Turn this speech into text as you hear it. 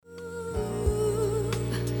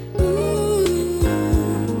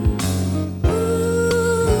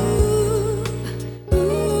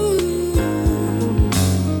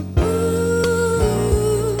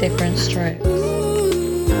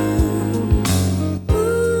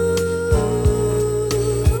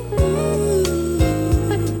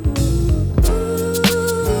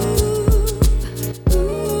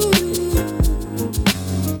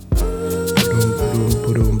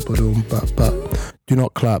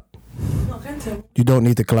You don't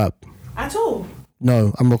need to clap. At all?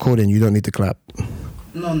 No, I'm recording. You don't need to clap.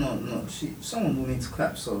 No. Someone will need to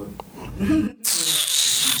clap, so...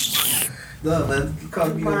 No, man, you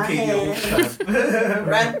can't be on KD.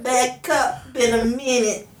 Right back up in a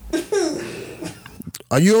minute.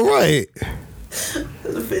 Are you alright?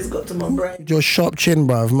 The face got to my brain. Your sharp chin,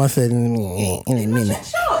 bruv. I said in a minute.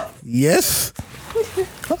 Sharp. Yes?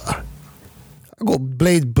 I got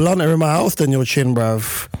blade blunter in my house than your chin,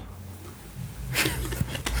 bruv.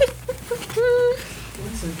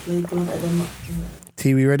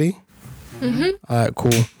 T, we ready? Mm-hmm. Alright,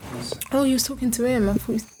 cool. Oh, you was talking to him. I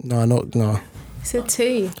thought No. he said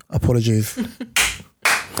tea. Apologies.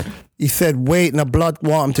 He said, wait, na blood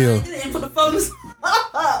want him to you. I didn't even put the phones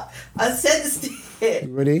up. I said this to you.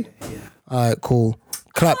 You ready? Yeah. Alright, cool.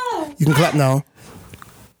 Clap. You can clap now.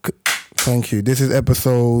 Thank you. This is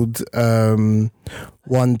episode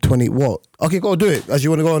 120. What? Okay, go do it. As you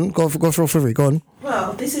want to go on. Go for free. Go on.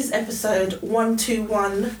 Well, this is episode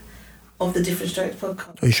 121 of the Different Strokes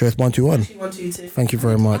podcast. Are you sure it's 121? 122. Thank you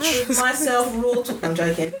very much. With myself, Raw Talk. I'm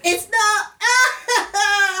joking. It's not.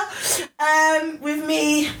 With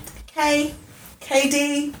me, KD,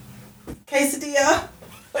 Quesadilla,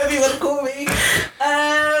 whatever you want to call me.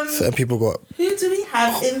 Certain people got... Who do we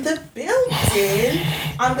have in the building?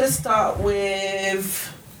 I'm going to start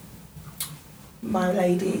with my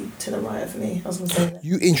lady to the right of me. I was going to say that.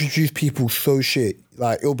 You introduce people so shit.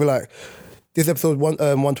 Like, it'll be like... This episode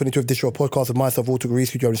 122 of This Your Podcast with myself, Walter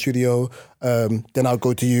Reese, you're in the studio. Then I'll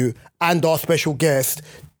go to you and our special guest.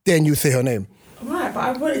 Then you say her name. Right, but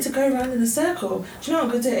I wanted to go around in a circle. Do you know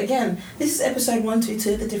what? I'm going to do it again. This is episode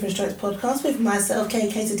 122 of the Different Strokes podcast with myself,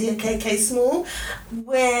 KD and KK Small,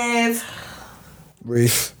 with...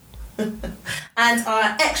 Reese. and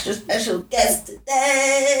our extra special guest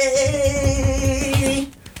today...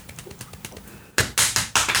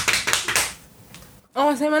 Oh,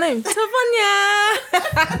 I say my name. Tavonia.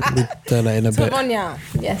 We'll turn that in a bit. Tavonia.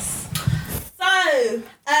 Yes. So,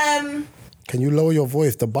 Can you lower your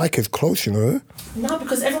voice? The bike is close, you know. no,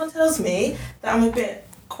 because everyone tells me that I'm a bit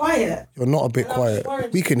quiet. You're not a bit And I'm quiet. just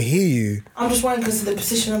worried. We can hear you. I'm just worried because of the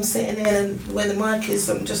position I'm sitting in and where the mic is.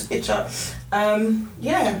 I'm just itch up.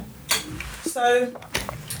 Yeah. So,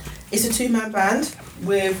 it's a 2-man band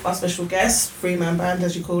with our special guest, 3-man band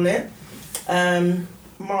as you call it.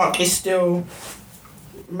 Mark is still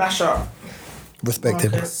mash up. Respect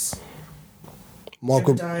him.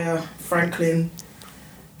 Marco. Jebediah, Franklin,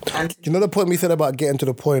 and Do you know the point we said about getting to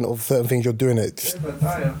the point of certain things you're doing it?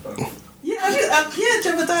 Jebediah,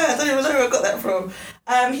 Jebediah. I don't even know where I got that from.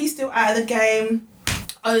 He's still out of the game.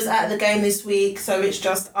 I was out of the game this week, so it's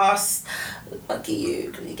just us. Lucky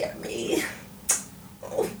you, can you get me?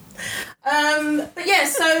 Oh. But yeah,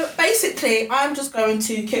 so basically, I'm just going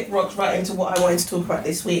to kick rocks right into what I wanted to talk about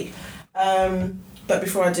this week. But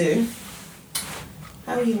before I do,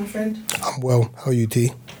 how are you, my friend? I'm well. How are you,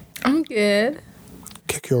 T? I'm good.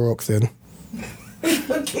 Kick your rocks in.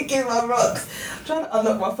 I'm kicking my rocks. I'm trying to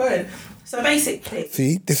unlock my phone. So basically...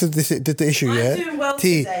 See, this is the issue, I'm yeah? doing well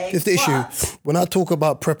T, today, this is the issue. but- When I talk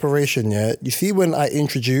about preparation, yeah, you see when I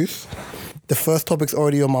introduce, the first topic's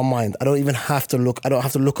already on my mind. I don't even have to look. I don't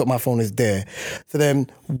have to look at my phone. It's there. So then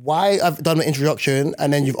why I've done the introduction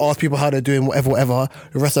and then you've asked people how they're doing, whatever,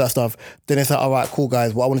 the rest of that stuff. Then it's like, all right, cool,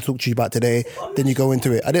 guys, what I want to talk to you about today. Then you go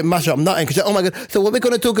into it. I didn't mash up nothing because, oh my God. So what we're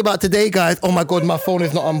going to talk about today, guys, oh my God, my phone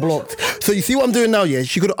is not unblocked. So you see what I'm doing now, yeah?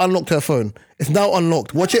 She could have unlocked her phone. It's now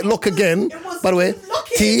unlocked. Watch it lock again. By the way,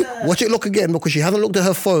 T, watch it lock again because she hasn't looked at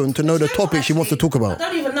her phone to know the topic she wants to talk about. I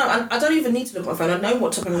don't even know. I don't even need to look at my phone. I know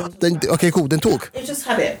what topic I want to talk Then about. okay, cool. Then talk. It's just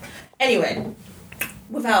habit. Anyway,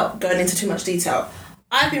 without going into too much detail,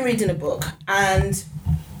 I've been reading a book and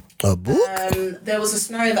A book? there was a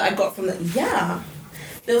scenario that I got from the... Yeah.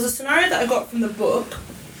 There was a scenario that I got from the book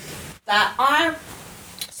that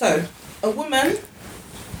So, a woman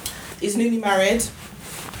is newly married.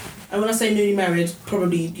 And when I say newly married,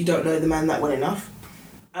 probably you don't know the man that well enough.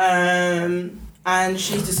 And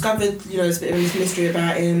she's discovered, there's a bit of a mystery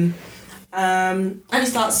about him. And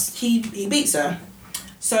he beats her.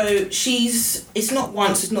 So it's not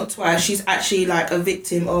once, it's not twice, she's actually like a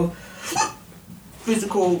victim of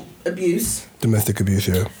physical abuse. Domestic abuse,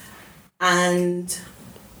 yeah. And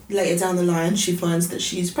later down the line, she finds that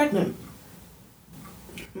she's pregnant.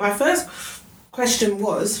 My first question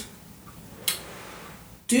was,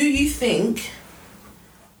 do you think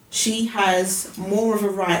she has more of a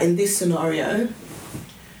right in this scenario?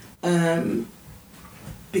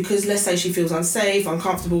 Because let's say she feels unsafe,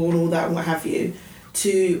 uncomfortable and all that and what have you,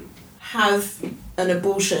 to have an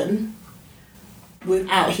abortion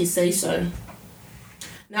without his say-so.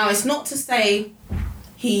 Now, it's not to say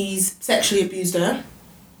he's sexually abused her.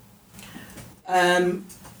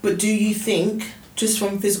 But do you think, just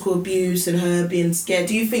from physical abuse and her being scared,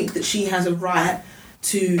 do you think that she has a right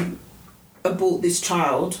to abort this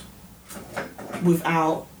child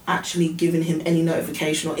without actually giving him any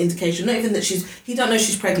notification or indication? Not even that he don't know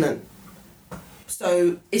she's pregnant.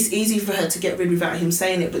 So it's easy for her to get rid without him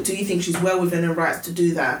saying it, but do you think she's well within her rights to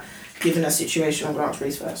do that, given her situation? I'm going to ask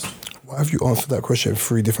Reese first. Why have you answered that question in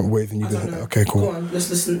 3 different ways? And you didn't? Okay, cool. Go on, let's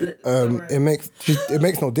listen. It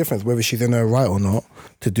makes no difference whether she's in her right or not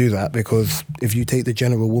to do that, because if you take the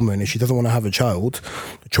general woman, if she doesn't want to have a child,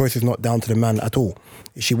 the choice is not down to the man at all.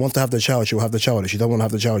 If she wants to have the child, she'll have the child. If she doesn't want to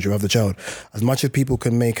have the child, she'll have the child. As much as people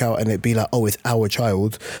can make out and it be like, oh, it's our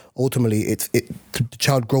child, ultimately the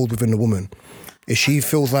child grows within the woman. If she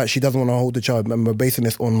feels like she doesn't want to hold the child, remember, basing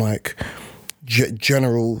this on like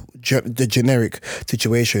the generic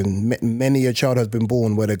situation, many a child has been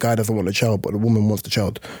born where the guy doesn't want the child but the woman wants the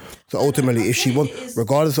child. So ultimately, if she wants,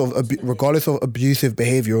 regardless of abusive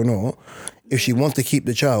behavior or not, if she wants to keep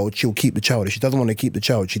the child, she'll keep the child. If she doesn't want to keep the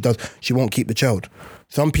child, she won't keep the child.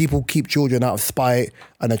 Some people keep children out of spite,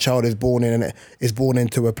 and a child is born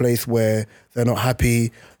into a place where they're not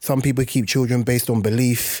happy. Some people keep children based on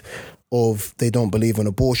belief of they don't believe in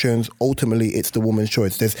abortions. Ultimately, it's the woman's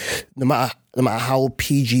choice. There's no matter how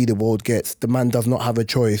PG the world gets, the man does not have a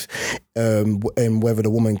choice in whether the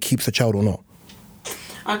woman keeps the child or not.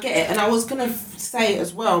 I get it, and I was gonna say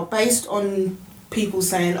as well, based on people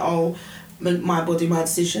saying, "Oh, my body, my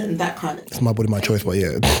decision," that kind of thing. It's my body, my choice, but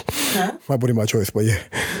yeah. Huh? My body, my choice, but yeah.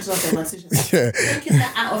 What did I say? My decision. Yeah. Taking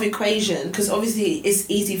that out of equation, because obviously it's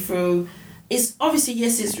easy for. It's obviously,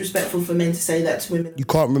 yes, it's respectful for men to say that to women. You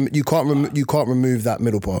can't remove that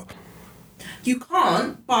middle part. You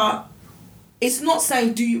can't, but it's not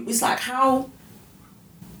saying it's like how.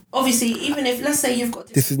 Obviously, even if, let's say you've got.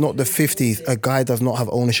 This is not the 50s. A guy does not have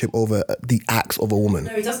ownership over the acts of a woman.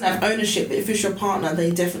 No, he doesn't have ownership, but if it's your partner,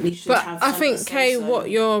 they definitely should have. But I think, Kay, what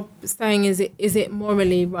you're saying is it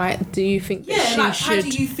morally right? Do you think that she like, should? How do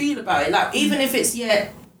you feel about it? Like, even if it's,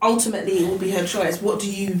 ultimately it will be her choice, what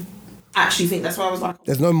do you actually think? That's why I was like...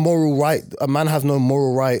 There's no moral right. A man has no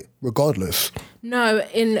moral right regardless. No,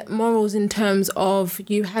 in morals in terms of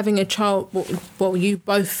you having a child, well, you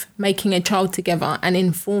both making a child together and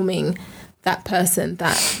informing that person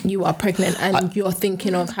that you are pregnant and you're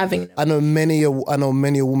thinking of having... I know many a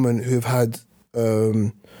women who've had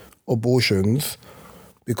abortions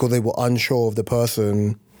because they were unsure of the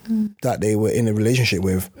person that they were in a relationship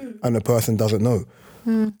with, and the person doesn't know.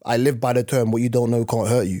 I live by the term, what you don't know can't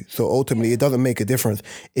hurt you. So ultimately, it doesn't make a difference.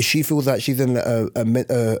 If she feels that she's in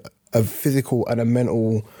a physical and a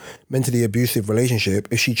mentally abusive relationship,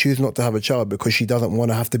 if she chooses not to have a child because she doesn't want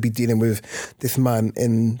to have to be dealing with this man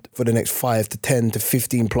for the next 5 to 10 to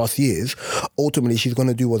 15 plus years, ultimately she's going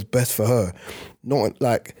to do what's best for her. Not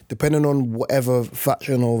like, depending on whatever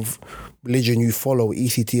faction of religion you follow,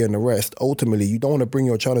 ECT and the rest, ultimately you don't want to bring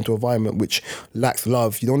your child into an environment which lacks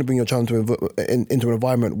love. You don't want to bring your child into an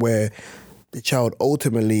environment where the child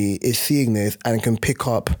ultimately is seeing this and can pick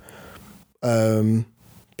up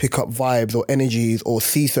vibes or energies or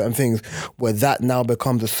see certain things, where that now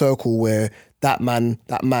becomes a circle where that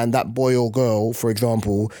boy or girl, for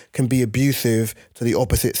example, can be abusive to the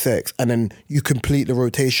opposite sex, and then you complete the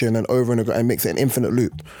rotation and over and over, and makes it an infinite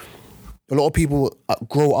loop. A lot of people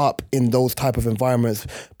grow up in those type of environments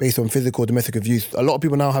based on physical domestic abuse. A lot of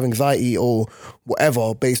people now have anxiety or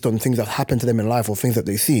whatever based on things that happen to them in life or things that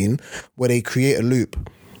they've seen, where they create a loop.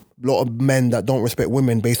 A lot of men that don't respect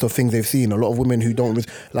women based on things they've seen. A lot of women who don't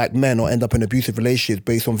like men or end up in abusive relationships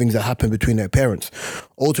based on things that happen between their parents.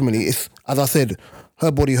 Ultimately, it's, as I said,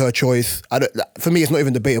 her body, her choice. For me, it's not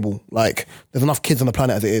even debatable. Like, there's enough kids on the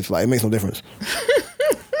planet as it is. Like, it makes no difference.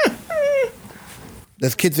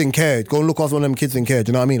 There's kids in care. Go and look after one of them kids in care. Do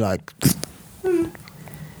you know what I mean? Like,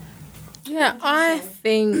 yeah, I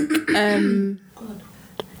think, no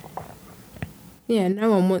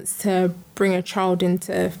one wants to bring a child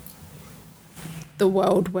into the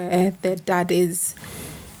world where their dad is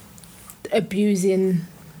abusing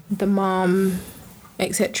the mom,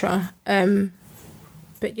 etc.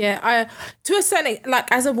 But yeah, to a certain,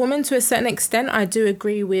 like, as a woman, to a certain extent, I do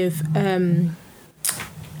agree with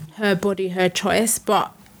her body, her choice,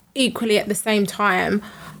 but equally at the same time,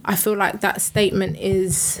 I feel like that statement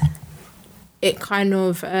it kind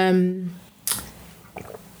of, what am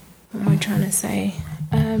I trying to say?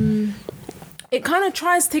 It kind of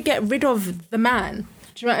tries to get rid of the man.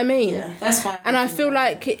 Do you know what I mean? Yeah, that's fine. And I feel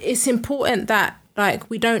like it's important that, like,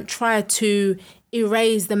 we don't try to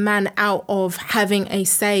erase the man out of having a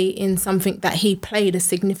say in something that he played a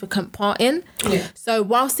significant part in. Yeah. So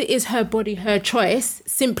whilst it is her body, her choice,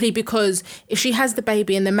 simply because if she has the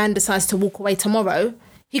baby and the man decides to walk away tomorrow,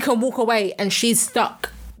 he can walk away and she's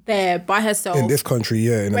stuck there by herself. In this country,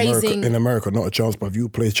 yeah, Raising- in America, not a child's, but you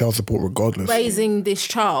pay child support regardless. Raising this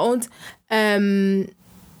child. But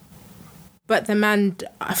the man,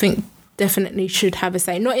 I think, definitely should have a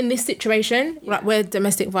say. Not in this situation, like where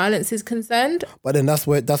domestic violence is concerned. But then that's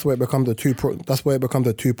where it becomes a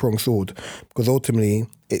two-pronged sword, because ultimately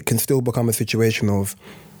it can still become a situation of,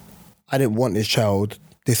 I didn't want this child,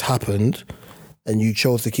 this happened, and you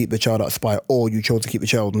chose to keep the child out of spite, or you chose to keep the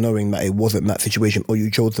child knowing that it wasn't that situation, or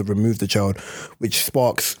you chose to remove the child, which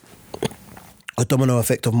sparks a domino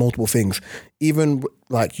effect of multiple things. Even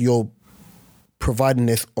like you're providing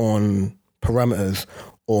this on parameters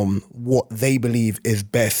on what they believe is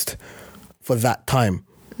best for that time.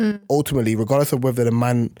 Ultimately, regardless of whether the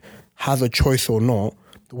man has a choice or not,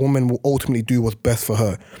 the woman will ultimately do what's best for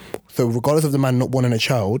her. So regardless of the man not wanting a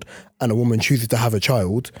child and a woman chooses to have a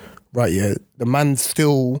child, right, yeah, the man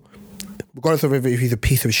still, regardless of whether if he's a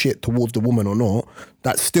piece of shit towards the woman or not,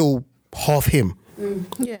 that's still half him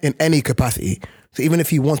in any capacity. So even if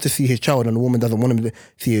he wants to see his child and the woman doesn't want him to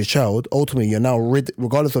see his child, ultimately you're now,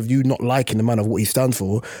 regardless of you not liking the man of what he stands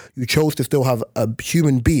for, you chose to still have a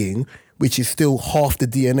human being, which is still half the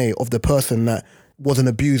DNA of the person that was an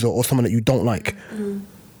abuser or someone that you don't like.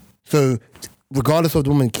 So regardless of the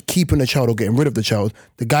woman keeping the child or getting rid of the child,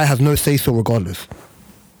 the guy has no say-so regardless.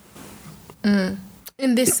 In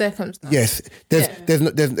this circumstance. Yes,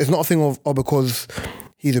 there's not a thing of, oh, because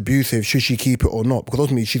he's abusive, should she keep it or not? Because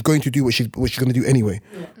ultimately she's going to do what she's going to do anyway,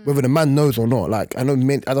 whether the man knows or not. Like I know,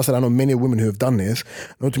 as I said, I know many women who have done this.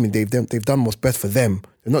 And ultimately, they've done what's best for them.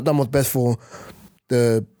 They've not done what's best for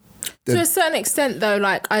the. To a certain extent, though,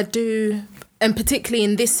 like I do, and particularly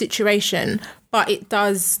in this situation, but it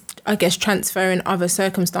does, I guess, transfer in other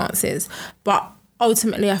circumstances. But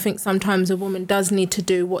ultimately, I think sometimes a woman does need to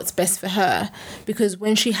do what's best for her, because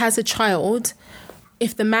when she has a child,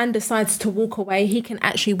 if the man decides to walk away, he can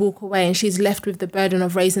actually walk away, and she's left with the burden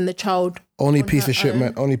of raising the child. Only piece of shit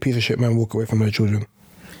men walk away from their children.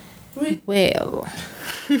 Well,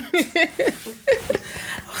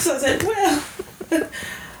 So I said,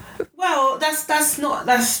 well, that's not a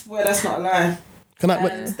lie.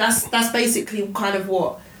 And that's basically kind of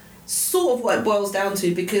what it boils down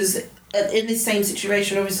to, because in this same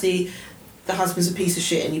situation, obviously, the husband's a piece of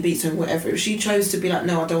shit and he beats her and whatever. If she chose to be like,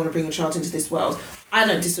 no, I don't want to bring a child into this world, I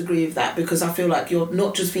don't disagree with that, because I feel like you're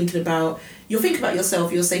not just thinking about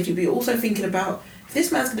yourself, your safety, but you're also thinking about, if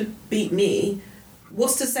this man's going to beat me,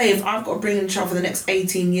 what's to say if I've got to bring in a child for the next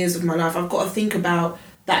 18 years of my life? I've got to think about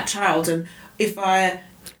that child, and if I...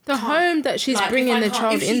 the home that she's bringing the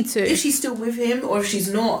child into. If she's still with him or if she's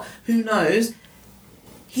not, who knows?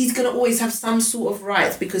 He's going to always have some sort of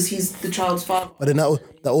rights because he's the child's father. But then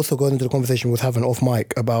that also goes into the conversation we was having off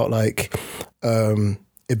mic about like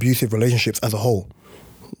abusive relationships as a whole.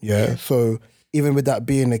 Yeah. So even with that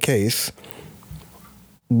being the case,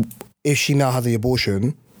 if she now has the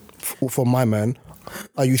abortion, for my man,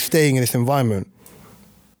 are you staying in this environment?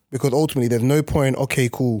 Because ultimately there's no point, okay,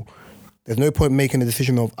 cool, there's no point making a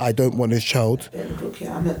decision of I don't want this child.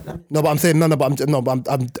 No, but I'm saying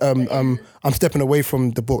I'm stepping away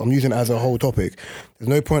from the book. I'm using it as a whole topic. There's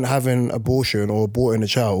no point having abortion or aborting a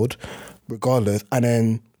child, regardless, and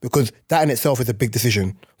then because that in itself is a big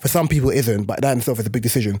decision. For some people it isn't, but that in itself is a big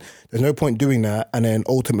decision. There's no point doing that and then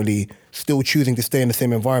ultimately still choosing to stay in the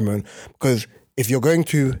same environment, because if you're going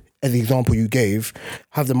to, as the example you gave,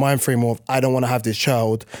 have the mind frame of I don't want to have this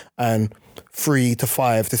child, and 3 to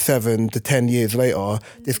 5 to 7 to 10 years later,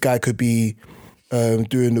 this guy could be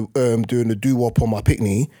doing the doo-wop on my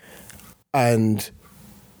pickney, and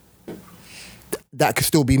that could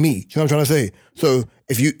still be me. Do you know what I'm trying to say? So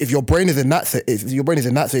if your brain is in that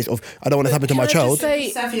state of I don't want to happen to my child.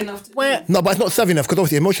 Savvy enough to No, but it's not savvy enough, because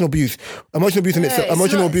obviously emotional abuse in itself. It's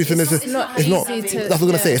not. That's what I'm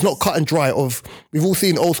gonna say. It's not cut and dry. We've all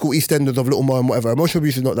seen old school EastEnders of Little Mo and whatever. Emotional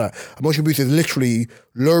abuse is not that. Emotional abuse is literally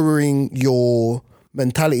lowering your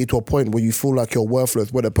mentality to a point where you feel like you're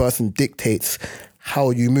worthless, where the person dictates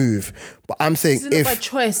how you move. But I'm saying It's not by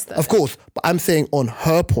choice, though. Of course, but I'm saying on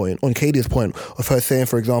her point, on Katie's point of her saying,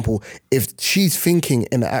 for example, if she's thinking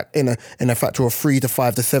in a factor of 3 to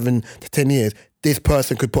 5 to 7 to 10 years, this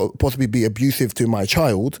person could possibly be abusive to my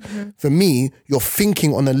child. For me, you're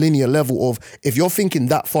thinking on a linear level of, if you're thinking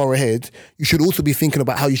that far ahead, you should also be thinking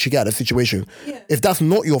about how you should get out of the situation. Yeah. If that's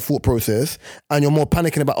not your thought process and you're more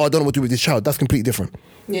panicking about, oh, I don't know what to do with this child, that's completely different.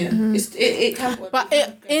 Yeah, it can work. But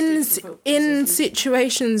in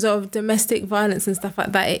situations of domestic violence and stuff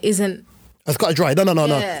like that, it isn't. It's got to dry. No.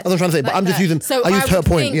 Yeah, That's what I'm trying to say. But I'm just using, So I used her would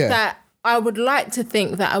point. think Yeah. that I would like to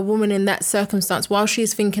think that a woman in that circumstance, while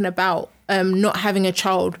she's thinking about not having a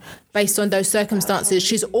child based on those circumstances,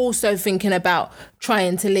 she's also thinking about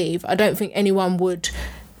trying to leave. I don't think anyone would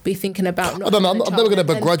be thinking about not I don't know. having a I'm child never going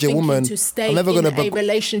to and begrudge a thinking woman. to stay I'm never in going to a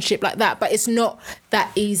relationship like that. But it's not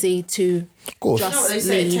that easy to Of course. You know what they just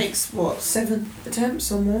say? It leave. takes what, 7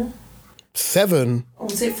 attempts or more? 7. Or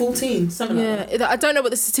was it 14? Something like that. Yeah, I don't know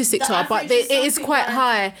what the statistics The are, but average is it is something quite like-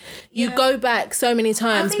 high. You Yeah. go back so many I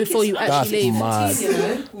times think before it's you actually actually leave. mad. 14,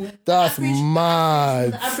 you know? That's For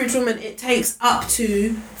mad. the average woman, it takes up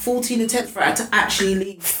to 14 attempts for her to actually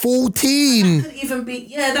leave. 14. That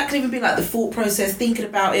could even be like the thought process, thinking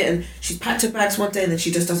about it, and she's packed her bags one day and then she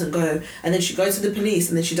just doesn't go, and then she goes to the police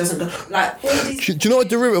and then she doesn't go. Like all these. Do you know what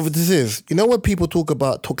the root of this is? You know when people talk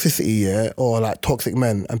about toxicity, yeah, or like toxic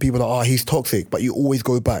men, and people are like, oh, he's toxic, but you always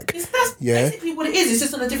go back. That's Yeah. basically what it is. It's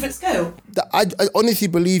just on a different scale. I honestly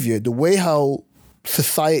believe you. The way how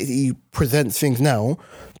society presents things now,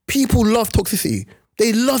 people love toxicity.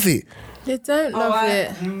 They love it. They don't love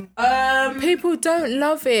it. People don't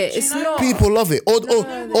love it. It's know not. People love it,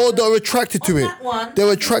 or they're attracted to On it. that one,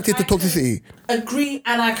 They're attracted to I can toxicity. Agree,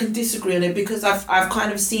 and I can disagree on it because I've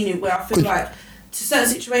kind of seen it where I feel like to certain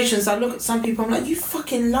situations I look at some people, I'm like, you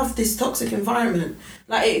fucking love this toxic environment,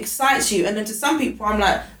 like it excites you, and then to some people I'm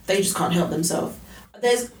like, they just can't help themselves.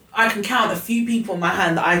 I can count a few people in my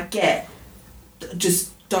hand that I get that just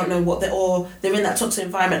don't know what they're in that toxic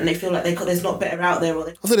environment and they feel like there's not better out there, or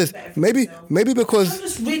they I said this. Maybe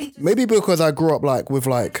because I grew up like with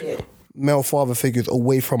like Yeah. male father figures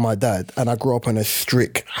away from my dad, and I grew up in a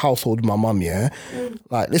strict household with my mum. Yeah,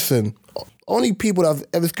 like listen, only people that have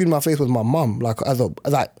ever screamed in my face was my mum. Like as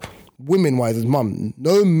women wise as mum,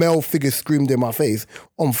 no male figure screamed in my face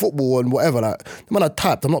on football and whatever. Like the man I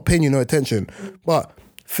typed, I'm not paying you no attention. But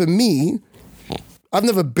for me, I've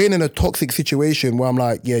never been in a toxic situation where I'm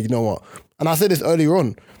like, yeah, you know what? And I said this earlier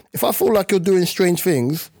on. If I feel like you're doing strange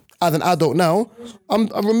things as an adult now, I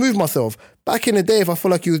remove myself. Back in the day, if I feel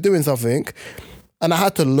like you was doing something and I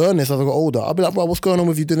had to learn this as I got older, I'd be like, bro, what's going on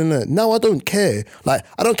with you doing that? Now I don't care. Like,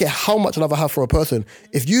 I don't care how much love I have for a person.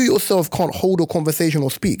 If you yourself can't hold a conversation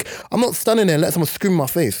or speak, I'm not standing there and let someone scream in my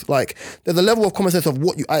face. Like, there's a level of common sense of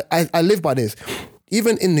what you... I live by this.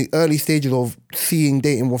 Even in the early stages of seeing,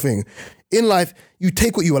 dating, one thing, in life, you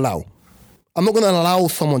take what you allow. I'm not going to allow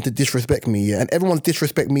someone to disrespect me, yeah? And everyone's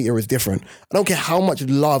disrespect meter is different. I don't care how much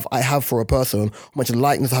love I have for a person, how much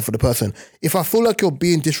likeness I have for the person. If I feel like you're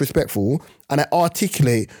being disrespectful and I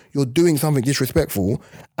articulate you're doing something disrespectful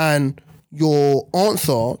and your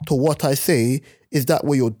answer to what I say is that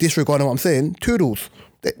where you're disregarding what I'm saying, toodles.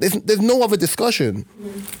 There's no other discussion.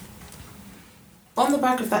 On the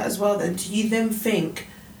back of that as well, then, do you then think,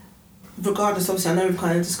 regardless, obviously I know we've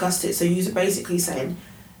kind of discussed it, so you're basically saying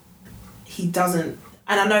he doesn't,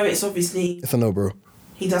 and I know it's obviously... It's a no, bro.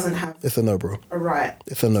 He doesn't have It's a no, bro. a right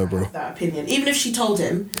It's a no, to bro. have that opinion. Even if she told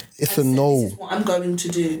him... It's and a said, no. This is what I'm going to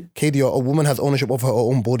do. Katie, a woman has ownership of her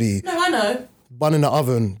own body. No, I know. Bun in the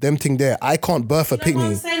oven, them thing there. I can't birth a You know why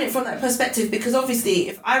I'm pygmy. saying it from that perspective? Because obviously,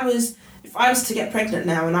 if I was to get pregnant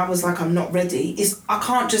now and I was like, I'm not ready, I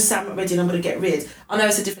can't just say I'm not ready and I'm going to get rid. I know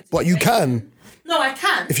it's a different... But you can. No, I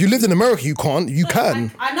can. If you lived in America, you can't. You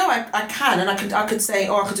can. I know I can, and I could say,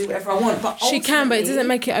 I could do whatever I want. But She can, but it ultimately- doesn't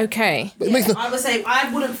make it okay. But it makes no... I would say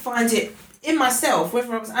I wouldn't find it in myself,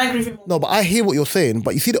 whether I was angry with him or No, but I hear what you're saying.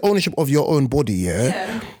 But you see the ownership of your own body, yeah?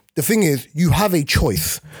 Yeah. The thing is, you have a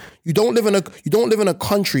choice. You don't live in a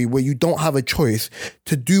country where you don't have a choice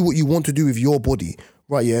to do what you want to do with your body,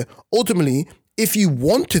 right? Yeah. Ultimately, if you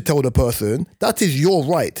want to tell the person, that is your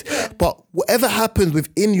right. But whatever happens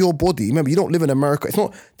within your body, remember, you don't live in America. It's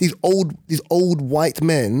not these old white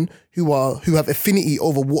men who have affinity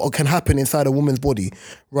over what can happen inside a woman's body,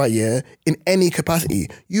 right? Yeah, in any capacity,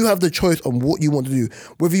 you have the choice on what you want to do,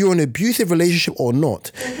 whether you're in an abusive relationship or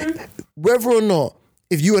not, whether or not.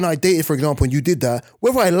 If you and I dated, for example, and you did that,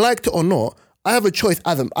 whether I liked it or not, I have a choice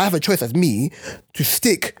as me to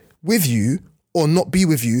stick with you or not be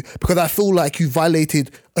with you because I feel like you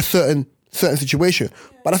violated a certain situation.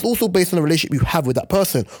 But that's also based on the relationship you have with that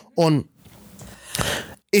person, on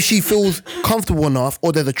if she feels comfortable enough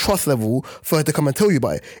or there's a trust level for her to come and tell you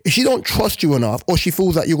about it. If she don't trust you enough or she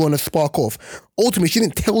feels that you're going to spark off, ultimately she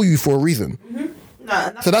didn't tell you for a reason. No,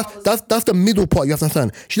 and So that's the middle part you have to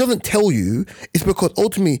understand. She doesn't tell you. It's because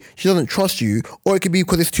ultimately she doesn't trust you, or it could be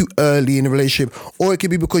because it's too early in the relationship, or it could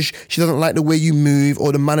be because she doesn't like the way you move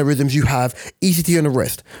or the mannerisms you have, ECT and the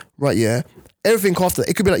rest, right? Yeah, everything after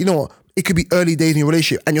it could be like, you know what? It could be early days in your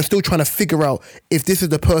relationship, and you're still trying to figure out if this is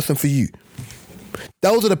the person for you.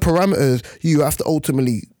 Those are the parameters you have to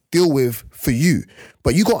ultimately deal with for you.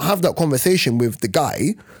 But you can't have that conversation with the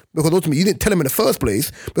guy because ultimately you didn't tell him in the first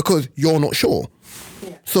place because you're not sure.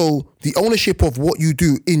 Yeah. So the ownership of what you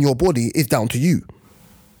do in your body is down to you.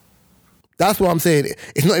 That's what I'm saying.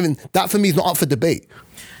 It's not even, that for me is not up for debate.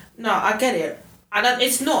 No, I get it. And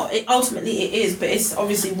it's not. Ultimately, it is. But it's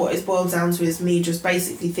obviously what it boils down to is me just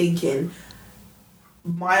basically thinking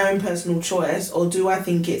my own personal choice, or do you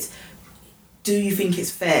think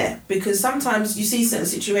it's fair? Because sometimes you see certain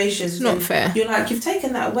situations. It's not fair. You're like, you've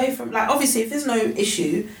taken that away from, like, obviously if there's no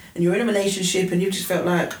issue and you're in a relationship and you just felt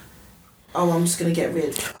like, oh, I'm just going to get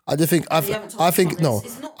rid. I just think, I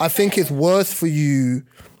think it's worse for you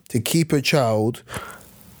to keep a child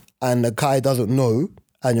and the guy doesn't know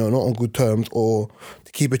and you're not on good terms, or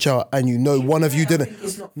to keep a child and you know one of you didn't.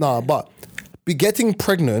 But be getting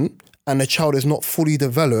pregnant and the child is not fully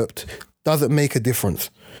developed doesn't make a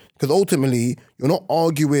difference. Because ultimately, you're not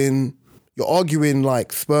arguing, you're arguing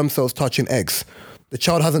like sperm cells touching eggs. The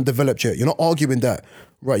child hasn't developed yet. You're not arguing that,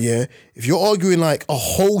 right, yeah? If you're arguing like a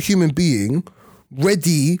whole human being,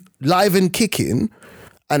 ready, live and kicking,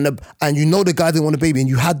 and you know the guy didn't want a baby and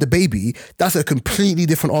you had the baby, that's a completely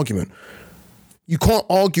different argument. You can't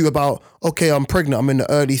argue about, okay, I'm pregnant, I'm in the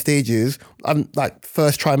early stages, I'm like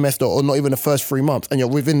first trimester or not even the first 3 months, and you're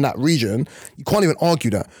within that region. You can't even argue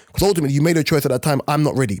that. Because ultimately you made a choice at that time, I'm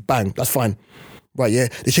not ready. Bang, that's fine. Right, yeah?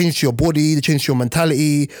 They changed to your body, they changed to your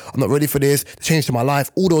mentality, I'm not ready for this, they changed to my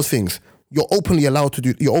life, all those things. You're openly allowed to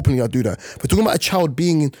do that. But talking about a child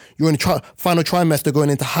you're in the final trimester going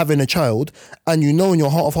into having a child, and you know in your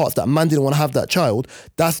heart of hearts that man didn't want to have that child,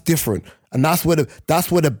 that's different. And that's where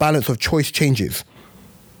the balance of choice changes.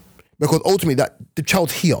 Because ultimately that the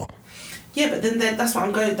child's here. Yeah, but then that's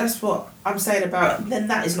what I'm saying about, then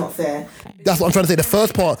that is not fair. That's what I'm trying to say. The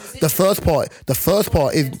first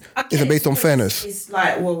part isn't based on fairness. It's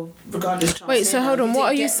like, well, regardless. Wait, so hold on. What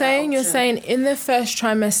are you saying? You're saying in the first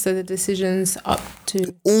trimester the decision's up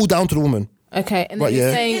to all down to the woman. Okay, and then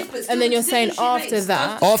you're saying, and then you're saying after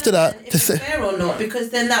that, to say fair or not, because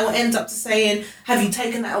then that will end up to saying, have you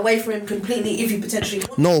taken that away from him completely if you potentially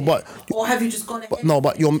want or have you just gone ahead?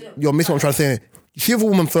 But you're missing what I'm trying to say. You see, if a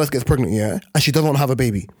woman first gets pregnant, yeah, and she doesn't want to have a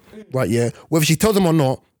baby, right, yeah, whether she tells him or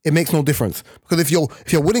not, it makes no difference. Because if you're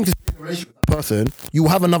willing to stay in a relationship with that person, you will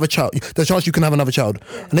have another child. There's a chance you can have another child.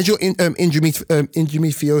 Yeah. Unless you're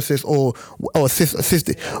endometriosis or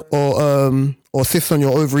cysts on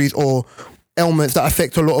your ovaries or ailments that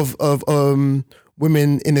affect a lot of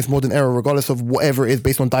women in this modern era, regardless of whatever it is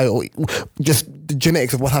based on diet or just the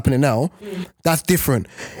genetics of what's happening now, that's different.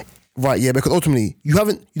 Right, yeah, because ultimately you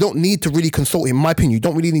don't need to really consult him. In my opinion, you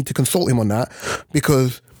don't really need to consult him on that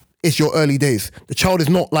because it's your early days. The child is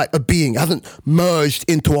not like a being; it hasn't merged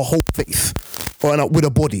into a whole face or with a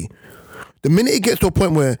body. The minute it gets to a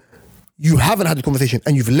point where you haven't had the conversation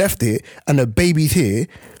and you've left it and the baby's here,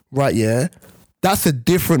 right, yeah, that's a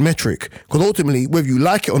different metric. Because ultimately, whether you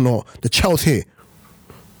like it or not, the child's here.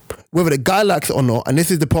 Whether the guy likes it or not, and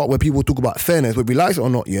this is the part where people talk about fairness, whether he likes it or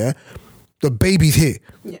not, yeah, the baby's here.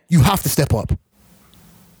 Yeah. You have to step up.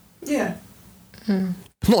 Yeah.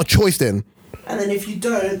 It's not a choice then. And then if you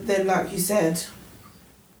don't, then like you said.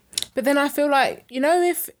 But then I feel like,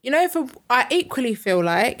 I equally feel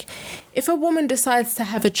like if a woman decides to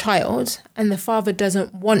have a child and the father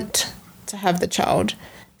doesn't want to have the child,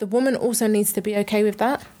 the woman also needs to be okay with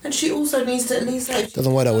that. And she also needs to at least say...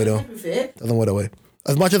 Doesn't work that way though. Doesn't work that way.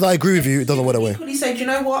 As much as I agree with you, it doesn't work that way. Equally say, do you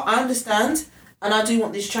know what? I understand and I do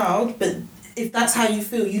want this child, but if that's how you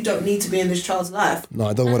feel, you don't need to be in this child's life. No,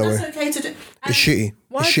 it doesn't work that way. That's okay to do. It's shitty.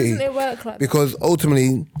 Why it's doesn't shitty. it work like because that?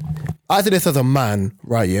 Ultimately, I say this as a man,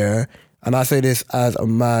 right, yeah? And I say this as a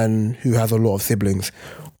man who has a lot of siblings.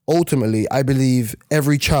 Ultimately, I believe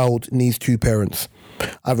every child needs two parents.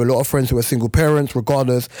 I have a lot of friends who are single parents,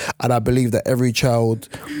 regardless, and I believe that every child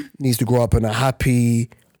needs to grow up in a happy,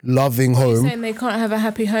 loving home. You're saying they can't have a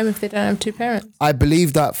happy home if they don't have two parents? I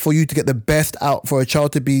believe that for you to get the best out, for a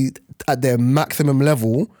child to be at their maximum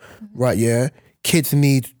level, right, yeah, kids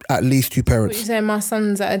need at least two parents. What, you saying my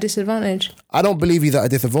son's at a disadvantage? I don't believe he's at a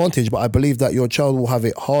disadvantage, but I believe that your child will have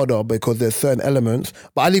it harder because there's certain elements.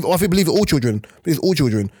 But I believe all children. It's all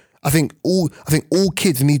children. I think all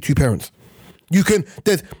kids need two parents.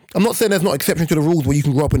 I'm not saying there's not exception to the rules where you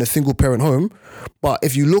can grow up in a single parent home, but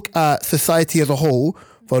if you look at society as a whole,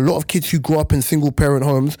 for a lot of kids who grow up in single parent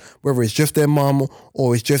homes, whether it's just their mum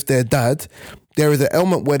or it's just their dad, there is an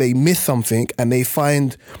element where they miss something and they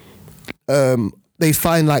find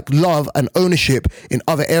like love and ownership in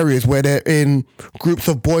other areas where they're in groups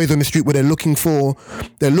of boys on the street where they're looking for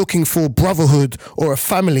brotherhood or a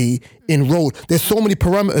family enrolled. There's so many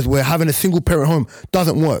parameters where having a single parent home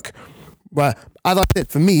doesn't work. Right. As I said,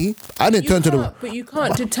 for me, I didn't turn to the... But you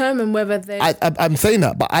can't determine whether they... I'm saying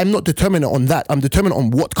that, but I'm not determined on that. I'm determined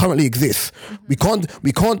on what currently exists. Mm-hmm.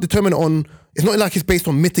 We can't determine on... It's not like it's based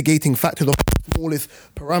on mitigating factors or smallest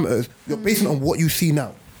parameters. You're basing it on what you see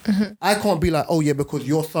now. Mm-hmm. I can't be like, oh yeah, because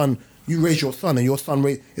you raise your son and your son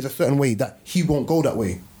is a certain way that he won't go that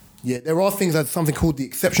way. Yeah, there are things that's something called the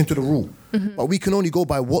exception to the rule. Mm-hmm. But we can only go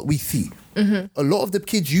by what we see. Mm-hmm. A lot of the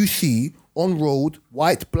kids you see on road,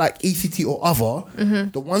 white, black, ECT or other,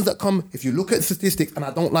 the ones that come, if you look at statistics, and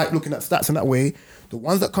I don't like looking at stats in that way, the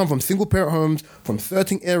ones that come from single parent homes, from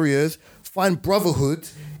certain areas, find brotherhood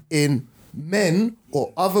in men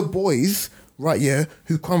or other boys, right, yeah,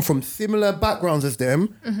 who come from similar backgrounds as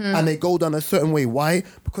them, and they go down a certain way. Why?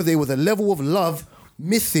 Because there was a level of love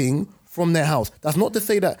missing from their house. That's not to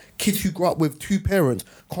say that kids who grow up with two parents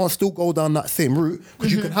can't still go down that same route,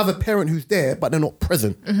 because you can have a parent who's there but they're not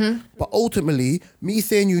present. But ultimately, me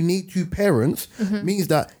saying you need two parents means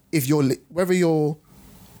that if whether your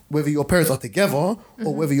parents are together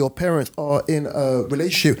or whether your parents are in a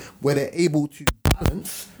relationship where they're able to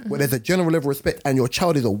balance, where there's a general level of respect and your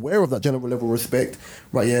child is aware of that general level of respect,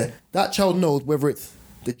 right, yeah, that child knows whether it's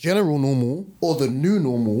the general normal or the new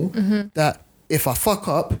normal, that if I fuck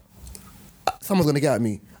up, someone's going to get at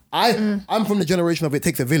me. I'm from the generation of it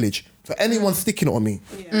takes a village. So anyone sticking it on me.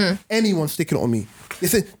 Anyone sticking it on me.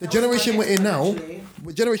 The generation we're in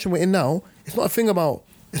now, it's not a thing about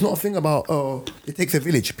it takes a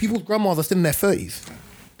village. People's grandmas are still in their 30s.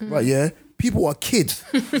 Right, yeah? People are kids.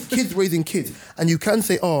 Kids raising kids. And you can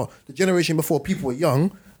say, oh, the generation before people were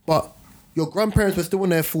young, but your grandparents were still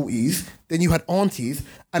in their 40s, then you had aunties,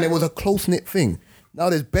 and it was a close-knit thing. Now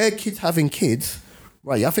there's bare kids having kids.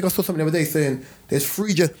 Right, yeah, I think I saw something the other day saying there's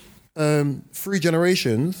three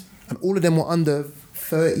generations and all of them were under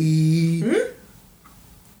 30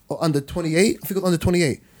 or under 28. I think it was under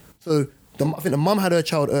 28. So I think the mum had her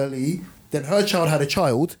child early, then her child had a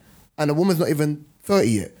child, and the woman's not even 30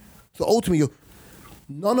 yet. So ultimately,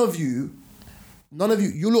 none of you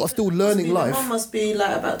lot are still learning life. The mum must be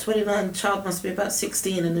like about 29, the child must be about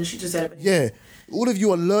 16, and then she just had a baby. Yeah, all of you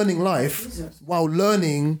are learning life while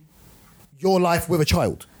learning your life with a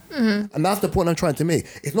child. And that's the point I'm trying to make.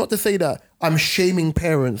 It's not to say that I'm shaming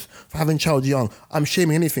parents for having child young. I'm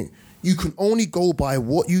shaming anything. You can only go by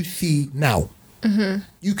what you see now.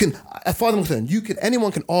 You can, as far as I'm concerned,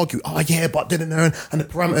 anyone can argue, oh yeah, but didn't earn, and the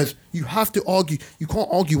parameters. You have to argue. You can't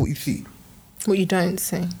argue what you see. What you don't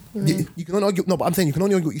see. You can only argue, no, but I'm saying you can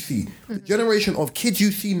only argue what you see. The generation of kids you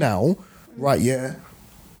see now, right, yeah,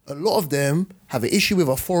 a lot of them have an issue with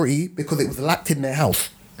authority because it was lacked in their house.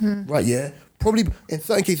 Right, yeah? Probably in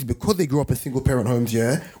certain cases because they grew up in single parent homes,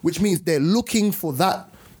 yeah? Which means they're looking for that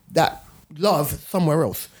love somewhere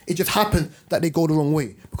else. It just happens that they go the wrong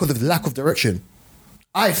way because of the lack of direction.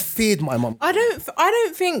 I feared my mum. I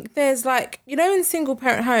don't think there's like, in single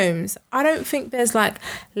parent homes, I don't think there's like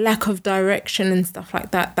lack of direction and stuff like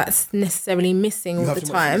that that's necessarily missing all the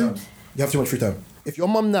time. You have too much free time. If your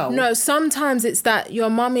mum now... No, sometimes it's that your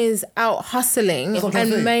mum is out hustling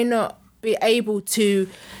and may not be able to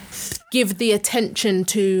give the attention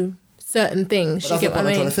to certain things. You get what I mean?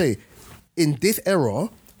 I'm trying to say. In this era,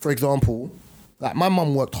 for example, like my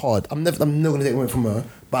mum worked hard. I'm never going to take away from her,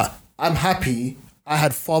 but I'm happy I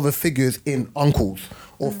had father figures in uncles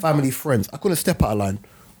or family friends. I couldn't step out of line.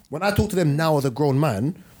 When I talk to them now as a grown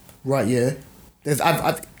man, right, yeah,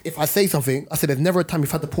 if I say something, I said there's never a time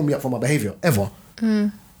you've had to pull me up for my behaviour, ever.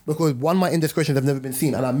 Because one, my indiscretions have never been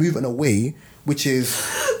seen, and I move in a way which is...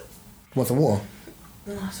 Want some water?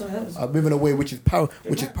 No, sorry, that was... I'm moving away, which is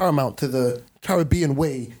paramount to the Caribbean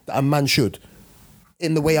way that a man should,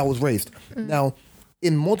 in the way I was raised. Now,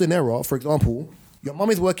 in modern era, for example, your mum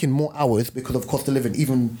is working more hours because of cost of living,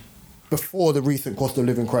 even before the recent cost of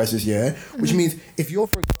living crisis, yeah? Which means if you're,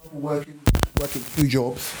 for example, working 2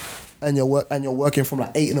 jobs and you're working from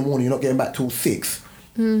like 8 in the morning, you're not getting back till 6,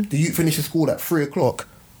 the youth finishes school at 3 o'clock.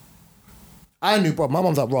 I knew, bro, my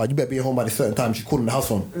mum's like, right, you better be at home by a certain time. She's calling the house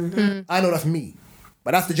phone. I know that's me.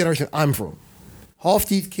 But that's the generation I'm from. Half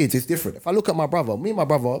these kids is different. If I look at my brother, me and my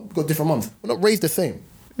brother, we've got different mums. We're not raised the same.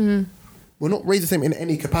 We're not raised the same in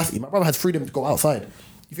any capacity. My brother has freedom to go outside.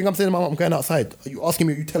 You think I'm saying to my mum, I'm going outside? Are you asking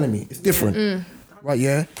me or are you telling me? It's different. Right,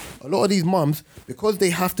 yeah? A lot of these mums, because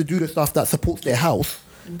they have to do the stuff that supports their house,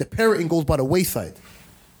 the parenting goes by the wayside.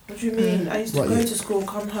 What do you mean? I used to Right, go yeah. to school,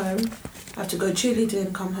 come home, I have to go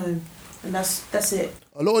cheerleading, come home, and that's it.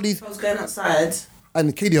 A lot of these, If I was going outside,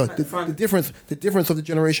 and Kadia, At the front. the difference of the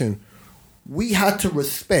generation, we had to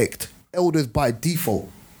respect elders by default.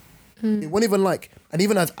 It wasn't even like, and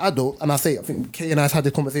even as adults, and I think Kay and I had the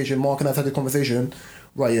conversation, Mark and I had the conversation,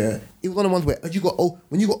 right? Yeah, it was one of the ones where as you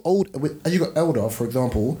got elder, for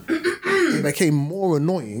example, it became more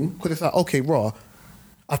annoying because it's like, okay, raw,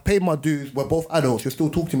 I've paid my dues. We're both adults. You're still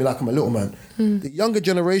talking to me like I'm a little man. The younger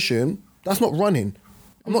generation, that's not running.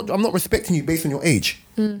 I'm not respecting you based on your age.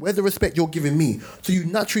 Where's the respect you're giving me? So you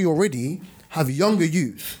naturally already have younger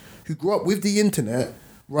youths who grew up with the internet,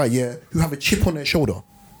 right? Yeah, who have a chip on their shoulder.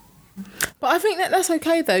 But I think that's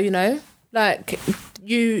okay though, you know? Like,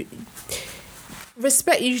 you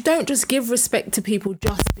don't just give respect to people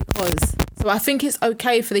just because. So I think it's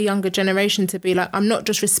okay for the younger generation to be like, I'm not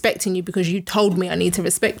just respecting you because you told me I need to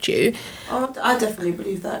respect you. I definitely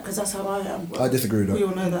believe that because that's how I am. I disagree with that. We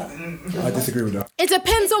all know that. I disagree with that. It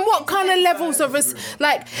depends on what kind of levels of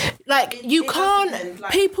like you It does can't, depend,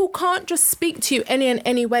 like- people can't just speak to you in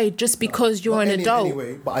any way just because you're Not an adult.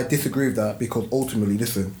 Anyway, but I disagree with that because ultimately,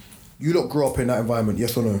 listen, you don't grow up in that environment,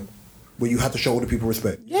 yes or no, where you had to show other people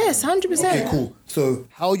respect. Yes, 100%. Okay, cool. So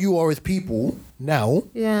how you are as people now,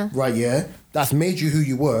 Yeah. right, yeah, that's made you who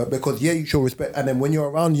you were because, yeah, you show respect. And then when you're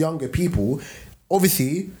around younger people,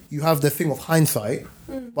 obviously, you have the thing of hindsight,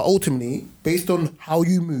 but ultimately, based on how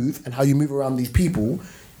you move and how you move around these people,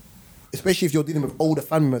 especially if you're dealing with older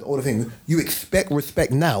family members, older things, you expect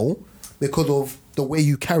respect now because of the way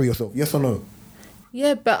you carry yourself, yes or no?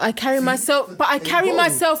 Yeah, but I carry myself. But I there you carry go.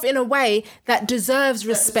 myself in a way that deserves There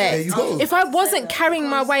respect. you go. If I wasn't carrying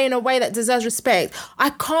my way in a way that deserves respect,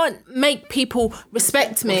 I can't make people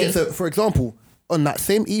respect me. Okay, so for example, on that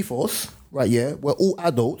same ethos, right, yeah, we're all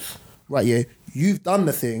adults, right, yeah, you've done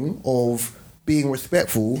the thing of being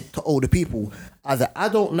respectful to older people. As an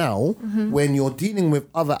adult now, when you're dealing with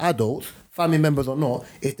other adults, family members or not,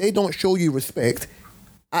 if they don't show you respect,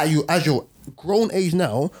 as your grown age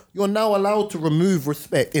now, you're now allowed to remove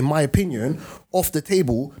respect, in my opinion, off the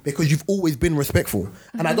table because you've always been respectful.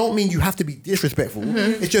 And I don't mean you have to be disrespectful.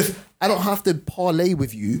 It's just, I don't have to parlay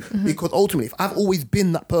with you because ultimately, if I've always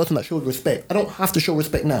been that person that shows respect, I don't have to show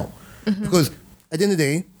respect now. Because at the end of the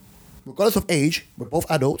day, regardless of age, we're both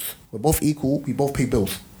adults, we're both equal, we both pay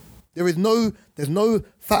bills. There's no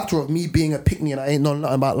factor of me being a pick-me and I ain't know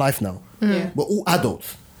nothing about life now. Yeah. We're all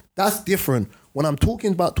adults. That's different. When I'm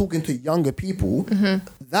talking to younger people,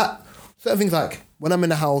 that certain things like when I'm in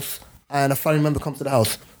the house and a family member comes to the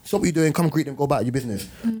house, stop what you're doing, come greet them, go about your business.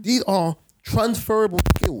 These are transferable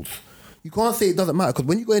skills. You can't say it doesn't matter because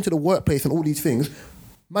when you go into the workplace and all these things,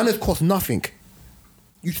 manners cost nothing.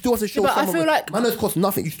 You still have to show. Yeah, but I some of feel it. like- Manners cost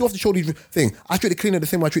nothing. You still have to show these things. I treat the cleaner the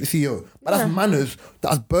same way I treat the CEO, but that's manners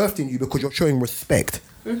that's birthed in you because you're showing respect.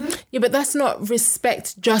 Yeah, but that's not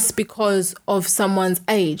respect just because of someone's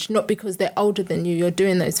age, not because they're older than you. You're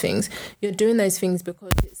doing those things. You're doing those things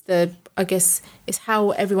because it's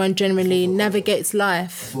how everyone generally navigates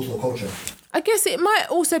life. It's also a culture. I guess it might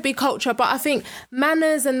also be culture, but I think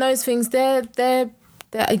manners and those things, they're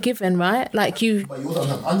a given, right? Like you, But you also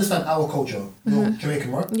have to understand our culture. You're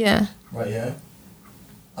Jamaican, right? yeah. Right, yeah.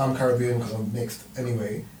 I'm Caribbean because I'm mixed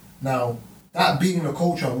anyway. Now, that being the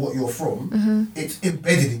culture and what you're from, it's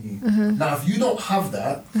embedded in you. Now, if you don't have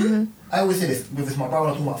that, I always say this, with this, my brother, when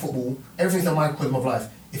I'm talking about football, everything's a microcosm of life.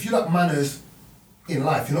 If you like manners in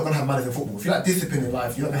life, you're not going to have manners in football. If you like discipline in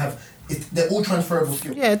life, you're not going to have, they're all transferable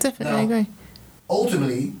skills. Yeah, definitely, I agree.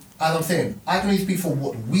 Ultimately, as I'm saying, I can only speak for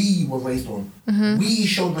what we were raised on. We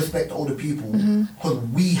showed respect to older people because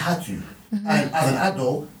we had to. And as an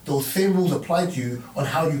adult, those same rules apply to you on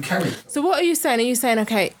how you carry yourself. So what are you saying? Are you saying,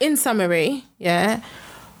 okay, in summary, yeah,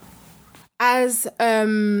 as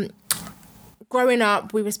growing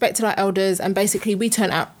up, we respected our elders and basically we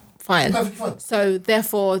turned out fine. Perfectly fine. So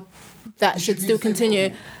therefore, that should be still the same continue.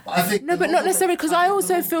 rule. But I think No, but not necessarily, because I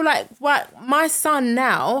also feel like my son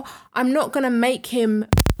now, I'm not going to make him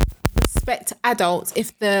respect adults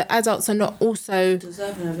if the adults are not also...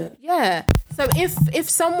 Deserving of it. Yeah. So if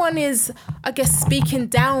someone is, I guess, speaking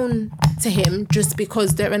down to him just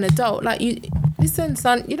because they're an adult, like, you listen,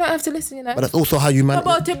 son, you don't have to listen, you know. But that's also how you manage.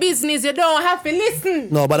 About your business, you don't have to listen.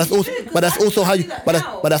 No, but that's also, but that's also how you,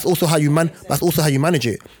 but that's also how you that's also how you manage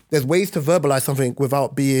it. There's ways to verbalize something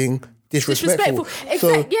without being disrespectful.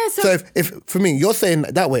 Disrespectful. So if for me, you're saying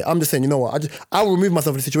that way, I'm just saying, you know what? I will remove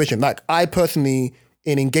myself from the situation. Like I personally,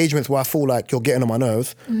 in engagements where I feel like you're getting on my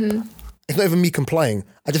nerves, it's not even me complying.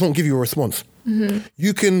 I just won't give you a response.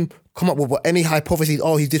 You can come up with any hypotheses.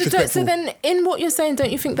 Oh, he's disrespectful. So then, in what you're saying,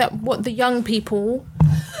 don't you think that what the young people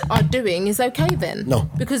are doing is okay then? No.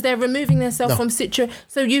 Because they're removing themselves No. from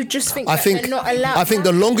so you just think I that think they're not allowed. I think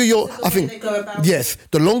the longer you're, This is I the way think they go about yes,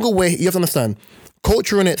 the longer way you have to understand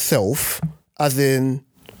culture in itself, as in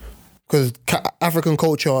because African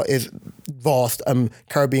culture is vast and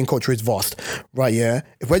Caribbean culture is vast, right? Yeah.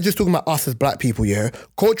 If we're just talking about us as black people, yeah,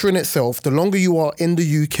 culture in itself, the longer you are in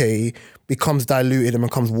the UK, becomes diluted and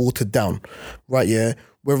becomes watered down, right? Yeah.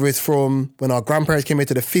 Whether it's from when our grandparents came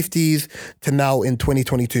into the 50s to now in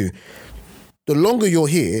 2022. The longer you're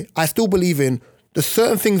here, I still believe in the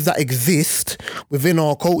certain things that exist within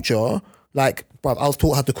our culture. Like, bruv, I was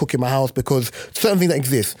taught how to cook in my house because certain things that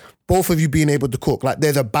exist, both of you being able to cook, like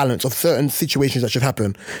there's a balance of certain situations that should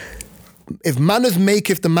happen. If manners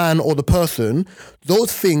maketh the man or the person,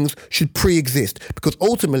 those things should pre-exist. Because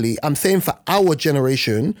ultimately, I'm saying for our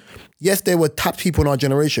generation, yes, there were tapped people in our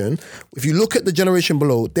generation. If you look at the generation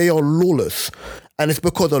below, they are lawless. And it's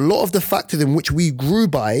because a lot of the factors in which we grew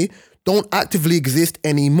by don't actively exist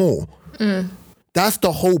anymore. That's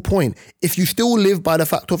the whole point. If you still live by the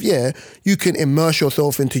fact of, yeah, you can immerse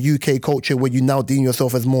yourself into UK culture where you now deem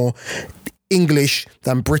yourself as more English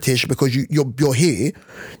than British because you're here,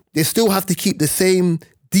 they still have to keep the same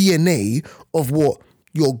DNA of what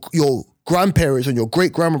your grandparents and your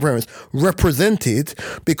great-grandparents represented,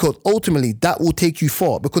 because ultimately that will take you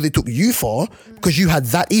far, because it took you far because you had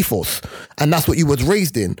that ethos and that's what you was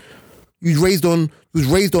raised in. You was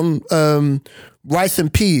raised on rice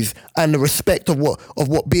and peas and the respect of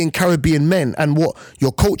what being Caribbean meant and what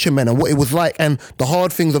your culture meant and what it was like and the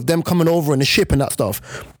hard things of them coming over in the ship and that stuff.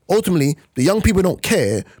 Ultimately, the young people don't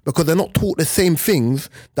care because they're not taught the same things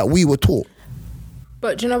that we were taught.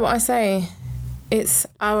 But do you know what I say? It's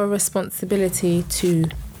our responsibility to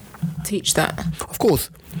teach that. Of course.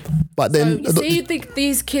 But then... So you see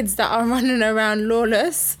these kids that are running around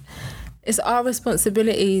lawless, it's our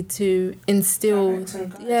responsibility to instill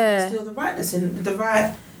instill the rightness in the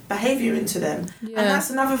right behaviour into them. Yeah. And that's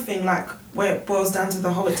another thing, like where it boils down to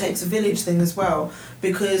the whole it takes a village thing as well.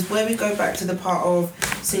 Because where we go back to the part of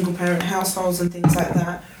single parent households and things like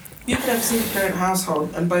that, you could have a single parent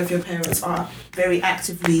household and both your parents are very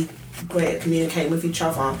actively great at communicating with each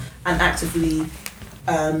other and actively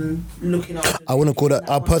looking after.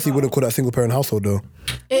 I personally wouldn't call that a single parent household though.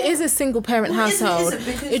 It is a single parent household.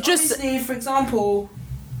 Because it just obviously, for example,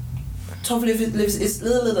 Tov is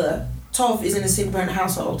in a single parent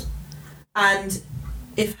household, and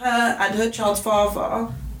if her and her child's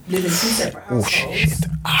father live in two separate households,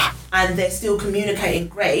 and they're still communicating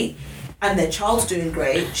great, and their child's doing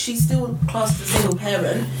great, she's still classed as a single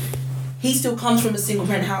parent. He still comes from a single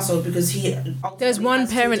parent household because there's one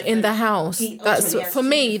parent in the house. That's for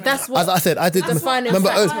me. That's what. As I said, I did.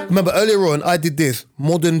 Remember earlier on, I did this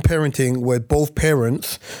modern parenting where both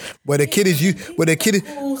parents, where the kid is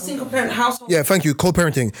single parent household. Yeah, thank you.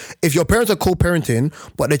 Co-parenting. If your parents are co-parenting,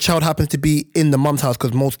 but the child happens to be in the mum's house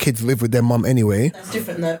because most kids live with their mum anyway. That's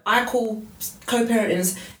different though. I call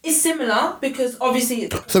co-parenting. It's similar because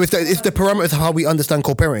obviously. So it's the parameters of how we understand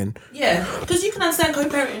co-parenting. Yeah, because you can understand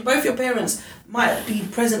co-parenting. Both your parents might be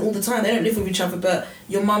present all the time. They don't live with each other, but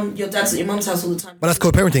your dad's at your mum's house all the time. But that's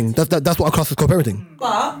co-parenting. That's what I class as co-parenting.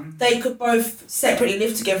 But they could both separately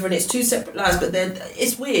live together, and it's two separate lives. But then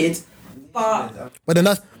it's weird. But then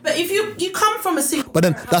that's. But if you come from a single. But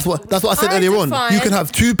then that's what I said earlier on. You can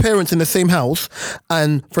have two parents in the same house,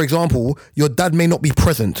 and for example, your dad may not be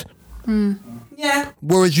present. Yeah.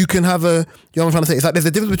 Whereas you can have you know what I'm trying to say? It's like there's a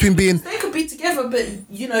difference between being. They could be together, but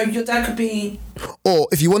your dad could be. Or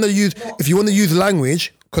if you want to use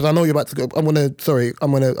language, because I know you're about to go.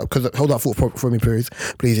 Because hold that thought for me, please.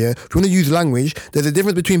 Yeah. If you want to use language, there's a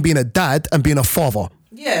difference between being a dad and being a father.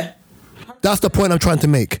 Yeah. That's the point I'm trying to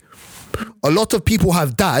make. A lot of people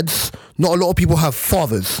have dads, not a lot of people have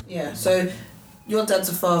fathers. Yeah. So your dad's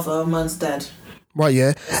a father, mine's dad. Right,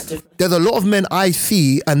 yeah. There's a lot of men I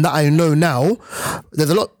see and that I know now.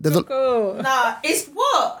 Nah, it's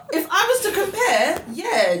what? If I was to compare,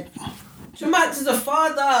 yeah. Jamax is a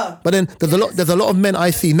father. But then there's a lot of men I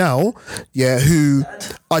see now, yeah, who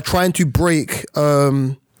are trying to break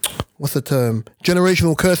what's the term?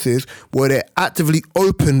 Generational curses, where they're actively,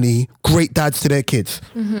 openly great dads to their kids.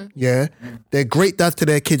 Mm-hmm. Yeah? They're great dads to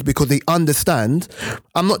their kids because they understand.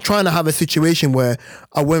 I'm not trying to have a situation where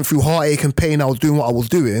I went through heartache and pain, I was doing what I was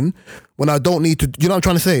doing, when I don't need to, you know what I'm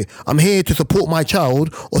trying to say? I'm here to support my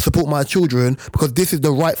child or support my children because this is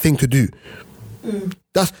the right thing to do. Mm.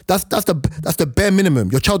 That's the bare minimum.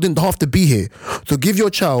 Your child didn't have to be here. So give your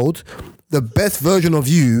child the best version of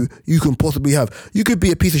you can possibly have. You could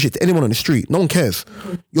be a piece of shit to anyone on the street. No one cares.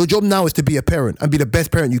 Mm-hmm. Your job now is to be a parent and be the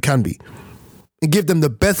best parent you can be. and give them the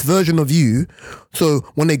best version of you. So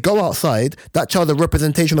when they go outside, that child's a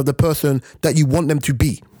representation of the person that you want them to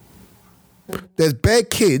be. There's bare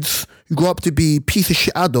kids who grow up to be piece of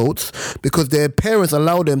shit adults because their parents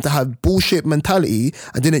allowed them to have bullshit mentality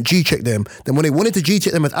and didn't G-check them. Then when they wanted to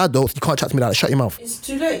G-check them as adults, you can't chat to me like that. Shut your mouth. It's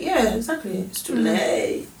too late. Yeah, exactly. It's too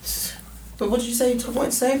late. But what did you say? What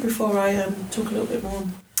to say before I talk a little bit more?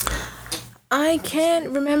 I can't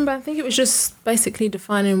remember. I think it was just basically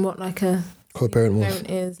defining what like a Co-parent was. parent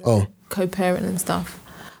is. Like Oh. co-parent and stuff.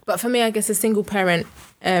 But for me, I guess a single parent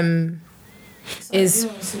So is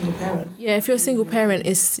you're a single parent. yeah. If you're a single parent,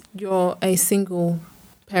 you're a single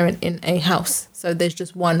parent in a house. So there's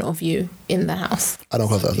just one of you in the house. I don't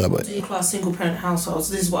class that as that, Do but you class single parent households?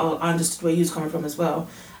 This is what I understood where you was coming from as well.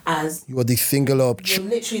 As you are the singular you're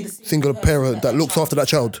literally the single person parent that looks after that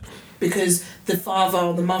child. because the father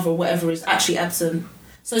or the mother or whatever is actually absent.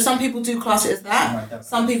 So some people do class it as that.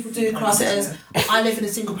 Some people do class it as I live in a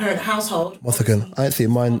single parent household. One second, I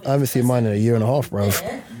haven't seen mine in a year and a half, bro.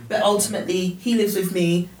 Yeah, but ultimately he lives with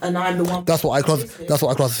me and I'm the one. That's what I class. That's what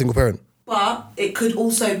I class as single parent. But it could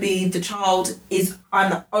also be the child is I'm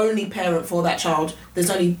the only parent for that child. There's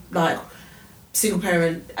only like single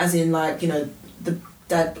parent, as in like, you know, the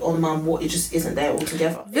dad or mum. What it just isn't there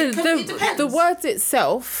altogether. It depends. The words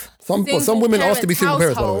itself. Some women ask to be single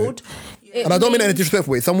parents, by the way. household, it And I don't mean that in a means-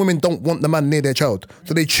 disrespectful way. Some women don't want the man near their child,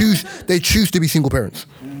 so they choose to be single parents.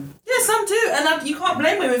 Yeah, some do, and you can't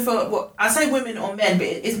blame women for what I say. Women or men, but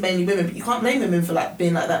it is mainly women. But you can't blame women for like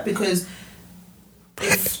being like that because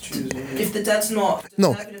if the dad's not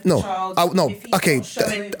No, deserving of the no, child, no. if he's Okay, not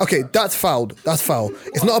showing- okay, that's foul. That's foul.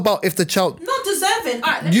 It's not about if the child. not deserving.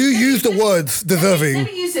 Alright, let You me- use the words deserving. Let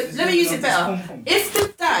me use it. Let me use it better. If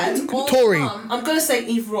the dad or Tory. mum, I'm gonna say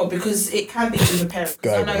either or because it can be either parent.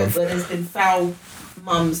 'Cause Go I on, know bruv. that there's been foul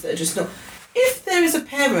mums that are just not. If there is a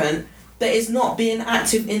parent that is not being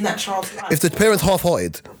active in that child's life, If the parent's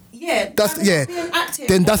half-hearted, yeah, that's and yeah. not being active,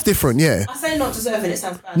 Then that's different. Yeah. I say not deserving. It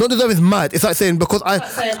sounds bad. Not deserving is mad. It's like saying because I. It's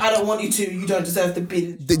like saying I don't want you to. You don't deserve to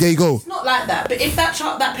be. There you go. It's not like that. But if that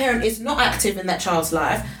parent is not active in that child's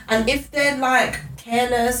life, and if they're like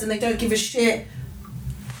careless and they don't give a shit,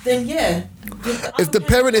 then yeah. If the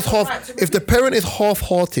parent is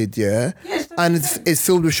half-hearted, yeah, Yes, and it's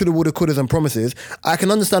filled with shoulda, woulda, couldas, and promises, I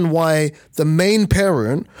can understand why the main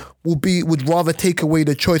parent would rather take away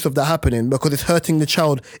the choice of that happening because it's hurting the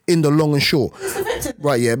child in the long and short. It's the victim.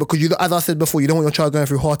 Right, yeah, because you, as I said before, you don't want your child going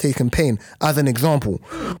through heartache and pain, as an example.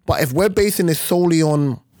 But if we're basing this solely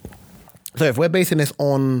on,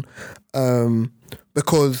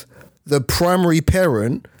 because the primary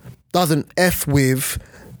parent doesn't F with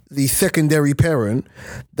the secondary parent,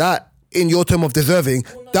 that in your term of deserving,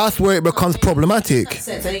 that's where it becomes problematic. In that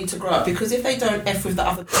sense, they need to grow up because if they don't F with the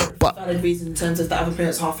other parent But- for valid reason in terms of the other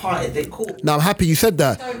parent's half-hearted, then cool. Now I'm happy you said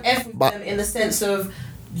that. Don't F with But- them in the sense of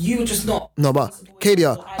you were just not. No, but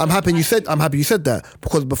Kadia, I'm happy you said that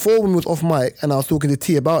because before when we was off mic and I was talking to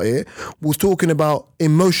T about it, we was talking about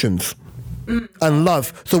emotions and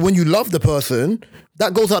love. So when you love the person,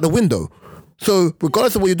 that goes out the window. So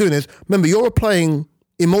regardless of what you're doing is, remember you're applying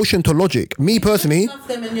emotion to logic. Me personally, Love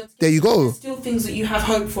them and you're there you go. There's still things that you have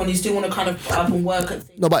hope for and you still want to kind of put up and work at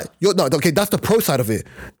things. No, but okay, that's the pro side of it.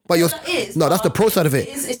 But that is, that's the pro side of it.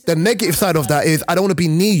 it's The negative side of that is I don't want to be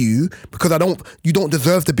near you because you don't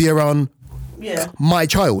deserve to be around Yeah. my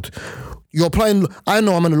child. You're applying. I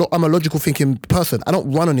know I'm a logical thinking person. I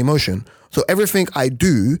don't run on emotion. So everything I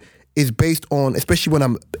do is based on, especially when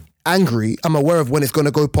I'm angry, I'm aware of when it's going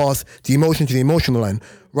to go past the emotion to the emotional line.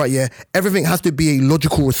 Right? Yeah. Everything has to be a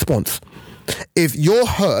logical response. If you're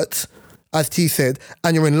hurt, as T said,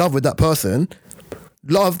 and you're in love with that person,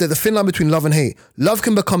 there's a thin line between love and hate. Love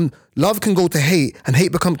can go to hate, and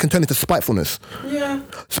hate can turn into spitefulness. Yeah.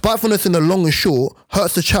 Spitefulness in the long and short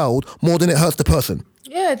hurts the child more than it hurts the person.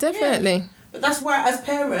 Yeah, definitely. But that's why as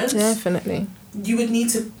parents, Definitely. you would need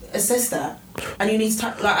to assess that. And you need to,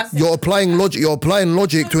 like I said, You're applying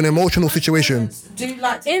logic to an emotional situation. do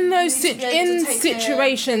like In those you need to be able to take care.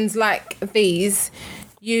 situations like these,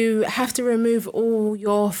 you have to remove all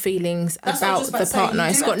your feelings That's what I was about just the about to say. partner. You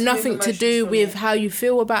It's do got have to remove nothing to emotions do from with it. how you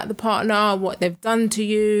feel about the partner, what they've done to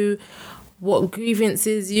you, what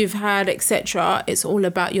grievances you've had, etc. It's all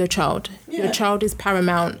about your child. Yeah. Your child is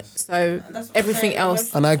paramount. So That's what I'm everything saying.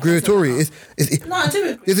 else. And I agree with Tori. No, I do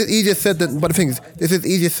agree. This is easier said than, but the thing is, this is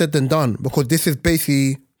easier said than done because this is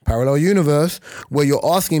basically parallel universe where you're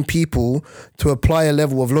asking people to apply a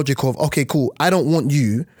level of logic of, okay, cool, I don't want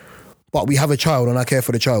you, but we have a child and I care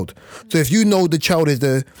for the child. So if you know the child is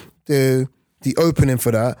the opening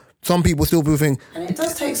for that, some people still think. And it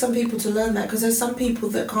does take some people to learn that, because there's some people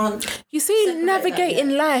that can't. You see, separate navigating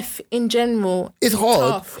that, life in general It's hard.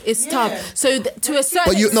 tough. It's Yeah. tough. So to a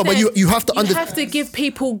certain But you have to you understand. have to give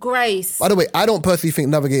people grace. By the way, I don't personally think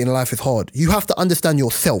navigating life is hard. You have to understand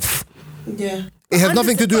yourself. Yeah. It has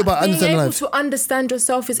nothing to do about being understanding able life. to understand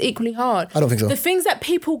yourself is equally hard. I don't think so. The things that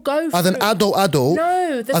people go through As an adult,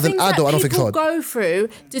 No, the as an things adult, I that don't think it's people hard. go through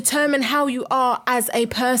determine how you are as a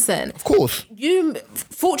person. Of course.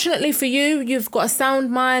 Fortunately for you, you've got a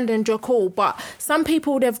sound mind and you're cool. But some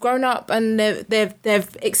people, they've grown up and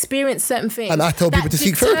they've experienced certain things. And I tell people that to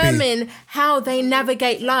seek therapy. determine how they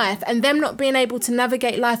navigate life, and them not being able to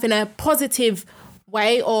navigate life in a positive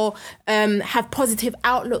way or have positive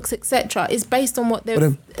outlooks, etc., is based on what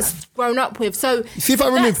they've grown up with. So See if I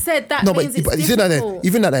remove. that said, that no, means but it's you see that there, difficult.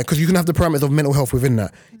 even that there, because you can have the parameters of mental health within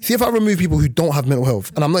that. See if I remove people who don't have mental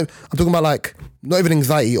health, and I'm talking about like not even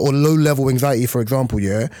anxiety or low level anxiety, for example.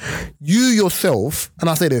 Yeah, you yourself, and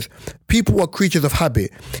I say this: people are creatures of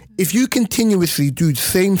habit. If you continuously do the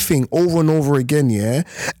same thing over and over again, yeah,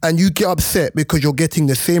 and you get upset because you're getting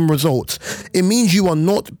the same results, it means you are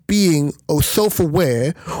not being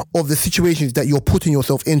self-aware of the situations that you're putting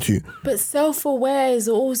yourself into. But self-aware is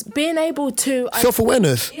also being able to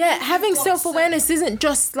Self-awareness. Yeah, having self-awareness isn't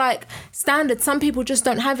just like standard. Some people just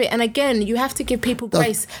don't have it. And again, you have to give people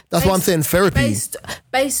grace. That's why I'm saying therapy.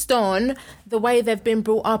 Based on the way they've been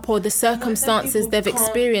brought up or the circumstances they've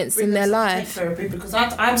experienced in their life. Therapy, because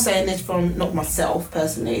I'm saying this from not myself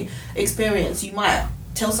personally, experience. You might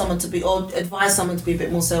tell someone to be, or advise someone to be a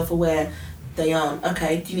bit more self-aware. They aren't.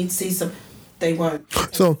 Okay, do you need to see some? They won't.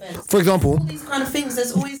 So, for example, all these kind of things.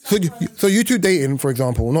 There's always. so you two dating, for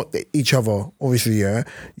example, not each other, obviously, yeah.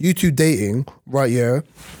 You two dating, right? Yeah.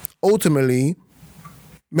 Ultimately,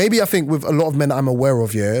 maybe I think with a lot of men that I'm aware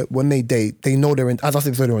of, yeah, when they date, they know as I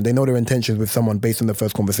said earlier, they know their intentions with someone based on the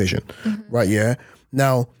first conversation, right? Yeah.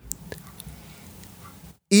 Now,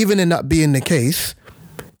 even in that being the case,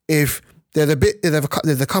 if there's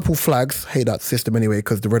a couple flags, hate that system anyway,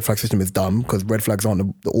 because the red flag system is dumb, because red flags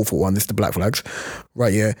aren't the awful one, it's the black flags,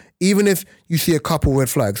 right? Yeah. Even if you see a couple red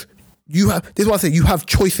flags, this is why I say you have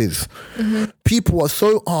choices. People are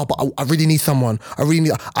so, but I really need someone.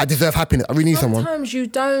 I deserve happiness. I really need someone. Sometimes you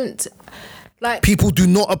don't. Like, people do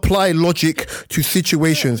not apply logic to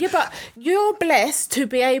situations. Yeah, but you're blessed to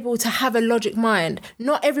be able to have a logic mind.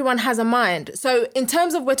 Not everyone has a mind. So in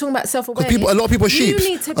terms of, we're talking about self-awareness. A lot of people are sheeps. You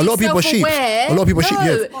need to be A lot of people are sheeps. self-aware. A lot of people are sheep, No,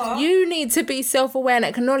 yes. you need to be self-aware and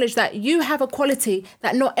acknowledge that you have a quality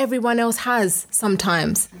that not everyone else has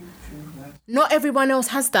sometimes. Not everyone else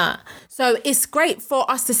has that. So it's great for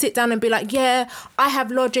us to sit down and be like, yeah, I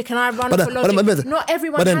have logic and I run for logic. Not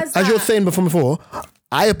everyone has that. As you were saying before,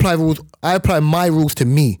 I apply rules. I apply my rules to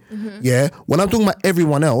me. Yeah. When I'm talking about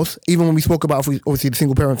everyone else, even when we spoke about obviously the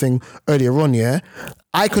single parent thing earlier on, yeah,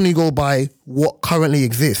 I can only go by what currently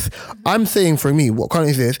exists. I'm saying for me, what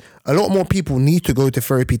currently exists, a lot more people need to go to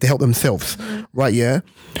therapy to help themselves. Right? Yeah.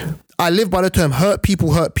 I live by the term hurt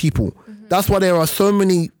people hurt people. That's why there are so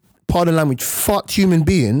many, pardon language, fucked human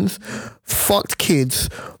beings, fucked kids,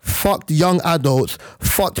 fucked young adults,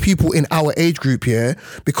 fucked people in our age group here,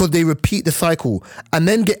 because they repeat the cycle and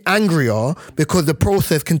then get angrier because the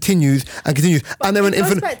process continues and continues. And they're an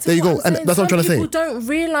infinite. There you go. And that's what I'm trying to say. People don't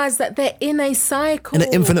realise that they're in a cycle. In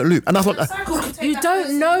an infinite loop. And that's what you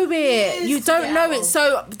don't know it. You don't know it.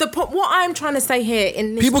 So what I'm trying to say here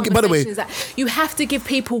in this conversation, by the way, is that you have to give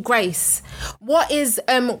people grace. What is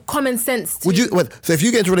common sense to so if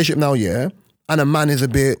you get into a relationship now, yeah, and a man is a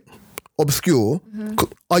bit obscure,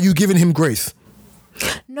 are you giving him grace?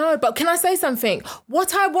 No, but can I say something?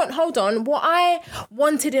 What I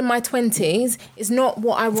wanted in my 20s is not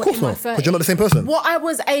what I want in my 30s. Because you're not the same person. What I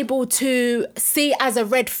was able to see as a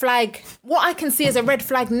red flag, what I can see as a red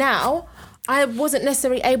flag now, I wasn't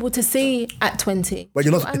necessarily able to see at 20. But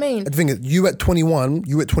you're not, what I mean? The thing is, you at 21,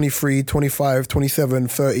 you at 23, 25, 27,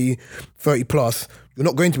 30 plus, you're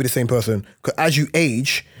not going to be the same person. Because as you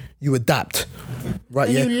age, you adapt, right?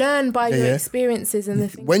 And you learn by your experiences and the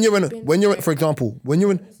things. For example,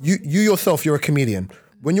 you yourself, you're a comedian.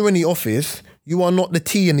 When you're in the office, you are not the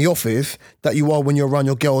T in the office that you are when you're around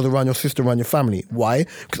your girls, around your sister, around your family. Why?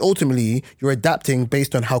 Because ultimately, you're adapting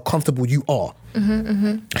based on how comfortable you are.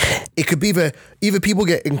 It could be either people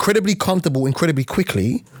get incredibly comfortable incredibly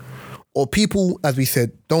quickly, or people, as we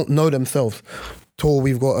said, don't know themselves. Till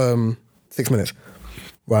we've got 6 minutes.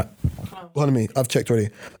 Right. Pardon me, I've checked already.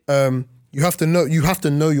 You have to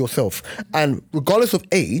know yourself. And regardless of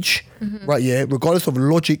age, right, yeah, regardless of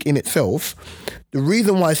logic in itself, the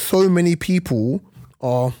reason why so many people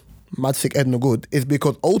are mad, sick, Edna good is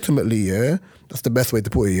because ultimately, yeah, that's the best way to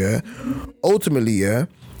put it, yeah. Ultimately, yeah,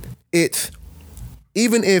 it's,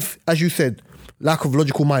 even if, as you said, lack of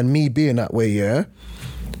logical mind, me being that way, yeah,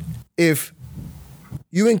 if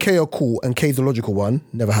you and Kay are cool and Kay's the logical one,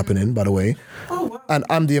 never happening, by the way, and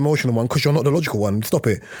I'm the emotional one, because you're not the logical one, stop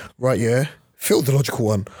it, right, yeah? Phil's the logical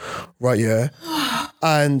one, right, yeah?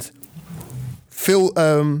 And Phil's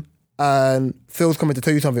coming to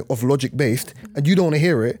tell you something of logic based, and you don't want to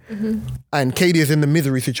hear it, and Katie is in the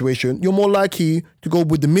misery situation, you're more likely to go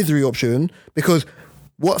with the misery option, because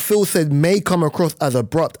what Phil said may come across as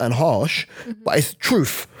abrupt and harsh, but it's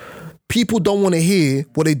truth. People don't want to hear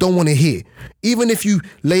what they don't want to hear, even if you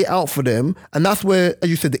lay it out for them. And that's where, as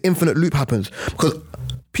you said, the infinite loop happens, because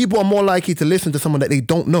people are more likely to listen to someone that they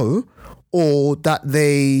don't know, or that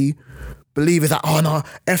they believe is like, oh no,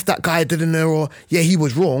 F that guy didn't know, or yeah, he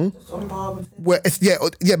was wrong. Where it's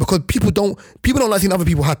because people don't like seeing other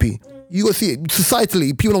people happy. You gotta see it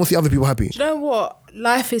societally. People don't see other people happy. Do you know what?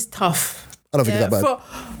 Life is tough. I don't think it's that bad.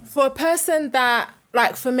 For a person that,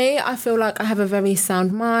 like, for me, I feel like I have a very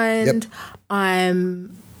sound mind. But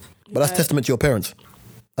that's testament to your parents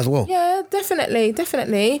as well. Yeah,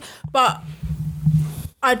 definitely. But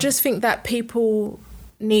I just think that people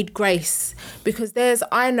need grace, because there's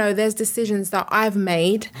decisions that I've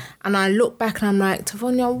made and I look back and I'm like,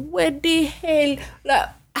 Tavonia, where the hell,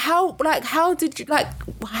 how did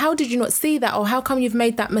you not see that, or how come you've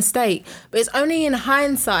made that mistake? But it's only in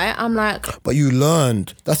hindsight I'm like, but you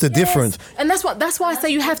learned. That's the difference. And that's why I say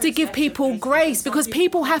you have to give people grace, because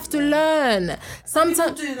people have to learn.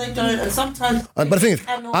 Sometimes do, they don't, and sometimes. But the thing is,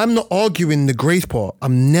 I'm not arguing the grace part.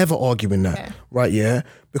 I'm never arguing that, right? Yeah,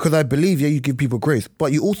 because I believe you give people grace,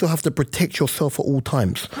 but you also have to protect yourself at all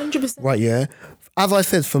times. 100%. Right? Yeah. As I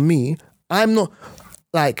said, for me, I'm not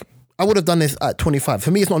like. I would have done this at 25. For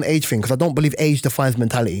me, it's not an age thing, because I don't believe age defines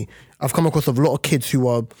mentality. I've come across a lot of kids who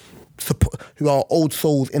are old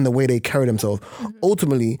souls in the way they carry themselves.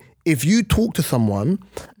 Ultimately, if you talk to someone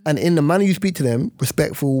and in the manner you speak to them,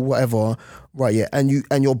 respectful, whatever, right, yeah, and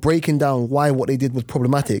you're breaking down why what they did was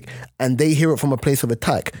problematic, and they hear it from a place of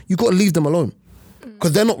attack, you got to leave them alone,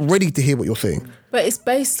 because they're not ready to hear what you're saying. But it's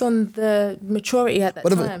based on the maturity at that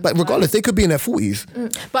time. But regardless, they could be in their 40s.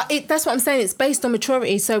 But that's what I'm saying. It's based on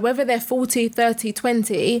maturity. So whether they're 40, 30,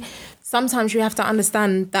 20, sometimes you have to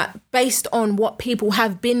understand that based on what people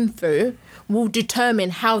have been through will determine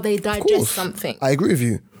how they digest something. I agree with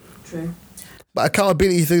you. True. But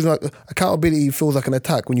accountability feels like an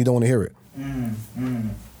attack when you don't want to hear it.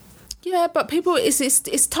 Yeah, but people,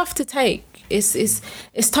 it's tough to take.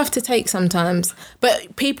 It's tough to take sometimes.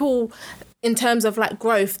 But people, in terms of like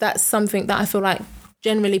growth, that's something that I feel like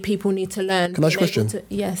generally people need to learn. Can I ask you a question?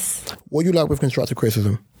 Yes. What do you like with constructive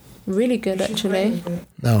criticism? Really good, actually.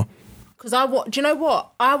 No. Because do you know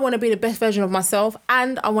what? I want to be the best version of myself,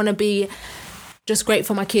 and I want to be just great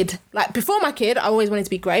for my kid. Like before my kid, I always wanted to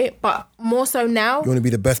be great, but more so now. You want to be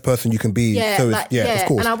the best person you can be. Yeah, so of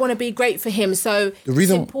course. And I want to be great for him. So it's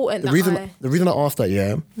important. The reason I asked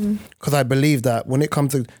that, because I believe that when it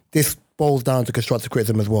comes to this, boils down to constructive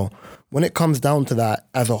criticism as well. When it comes down to that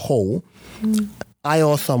as a whole, I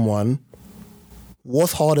ask someone,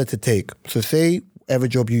 what's harder to take? So say every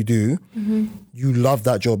job you do, you love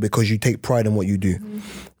that job because you take pride in what you do.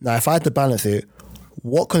 Now, if I had to balance it,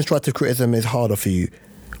 what constructive criticism is harder for you?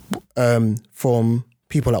 From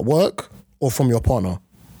people at work or from your partner?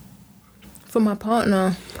 From my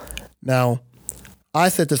partner. Now, I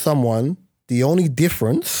said to someone, the only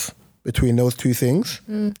difference between those two things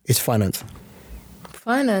is finance.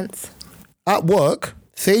 Finance? At work,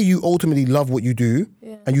 say you ultimately love what you do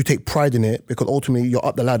and you take pride in it because ultimately you're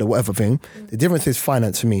up the ladder, whatever thing. The difference is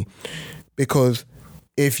finance for me. Because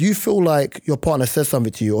if you feel like your partner says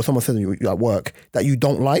something to you or someone says to you at work that you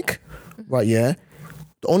don't like, right, yeah,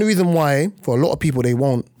 the only reason why for a lot of people they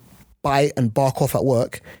won't bite and bark off at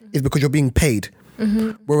work is because you're being paid.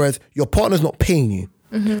 Whereas your partner's not paying you.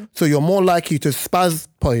 So you're more likely to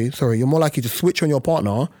you're more likely to switch on your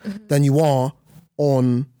partner than you are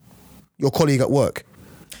on your colleague at work.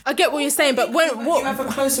 I get what you're saying, but you have a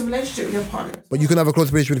closer relationship with your partner. But you can have a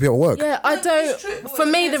close relationship with people at work. Yeah, I don't. For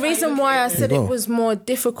me, the reason why I said it was more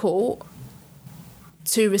difficult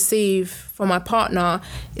to receive from my partner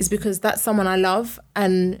is because that's someone I love,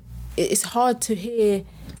 and it's hard to hear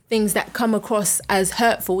things that come across as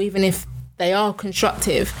hurtful, even if they are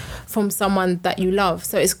constructive, from someone that you love.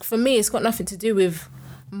 So for me, it's got nothing to do with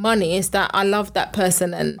money. It's that I love that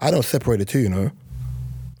person, and I don't separate the two, you know.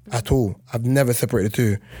 At all. I've never separated the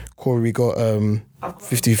two. Corey, we got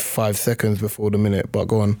 55 seconds before the minute, but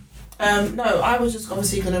go on. No, I was just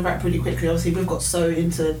obviously going to wrap really quickly. Obviously, we've got so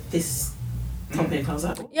into this Company close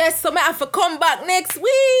that. Yes, so may I for come back next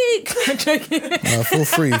week. I'm joking.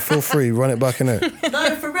 Feel free. Run it back in it.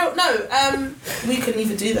 No, for real. No, we can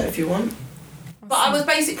even do that if you want. But I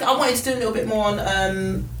wanted to do a little bit more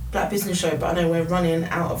on Black Business Show, but I know we're running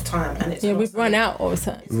out of time, and it's We've run out all the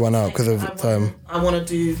time. We run out because of time. I want to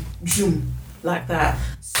do zoom like that.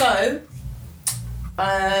 So,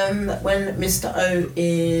 when Mr. O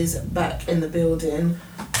is back in the building,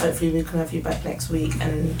 hopefully we can have you back next week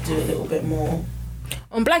and do a little bit more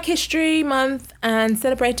on Black History Month and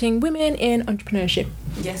celebrating women in entrepreneurship.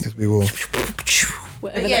 Yes, we will.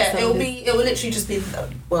 But yeah, it will literally just be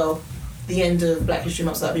the end of Black History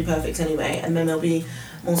Month, so that'll be perfect anyway. And then there'll be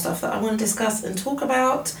more stuff that I want to discuss and talk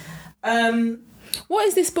about. What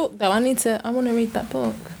is this book though? I want to read that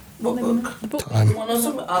book. What book? The book.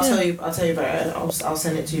 I'll tell you about it. I'll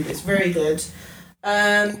send it to you. It's very good.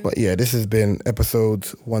 But yeah, this has been episode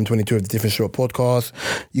 122 of the Different Short Podcast.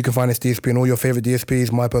 You can find this DSP on all your favourite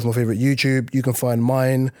DSPs, my personal favourite YouTube. You can find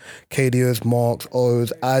mine, Kadia's, Mark's,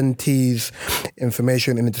 O's and T's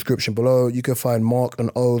information in the description below. You can find Mark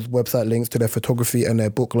and O's website links to their photography and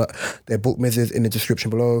their book misses in the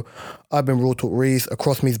description below. I've been Raw Talk Reese.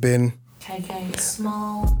 Across me's been KK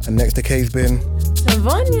Small. And next to K's been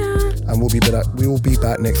Savanya. And we will be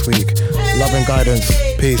back next week. Love and guidance.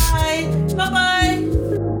 Peace. Bye. Bye-bye.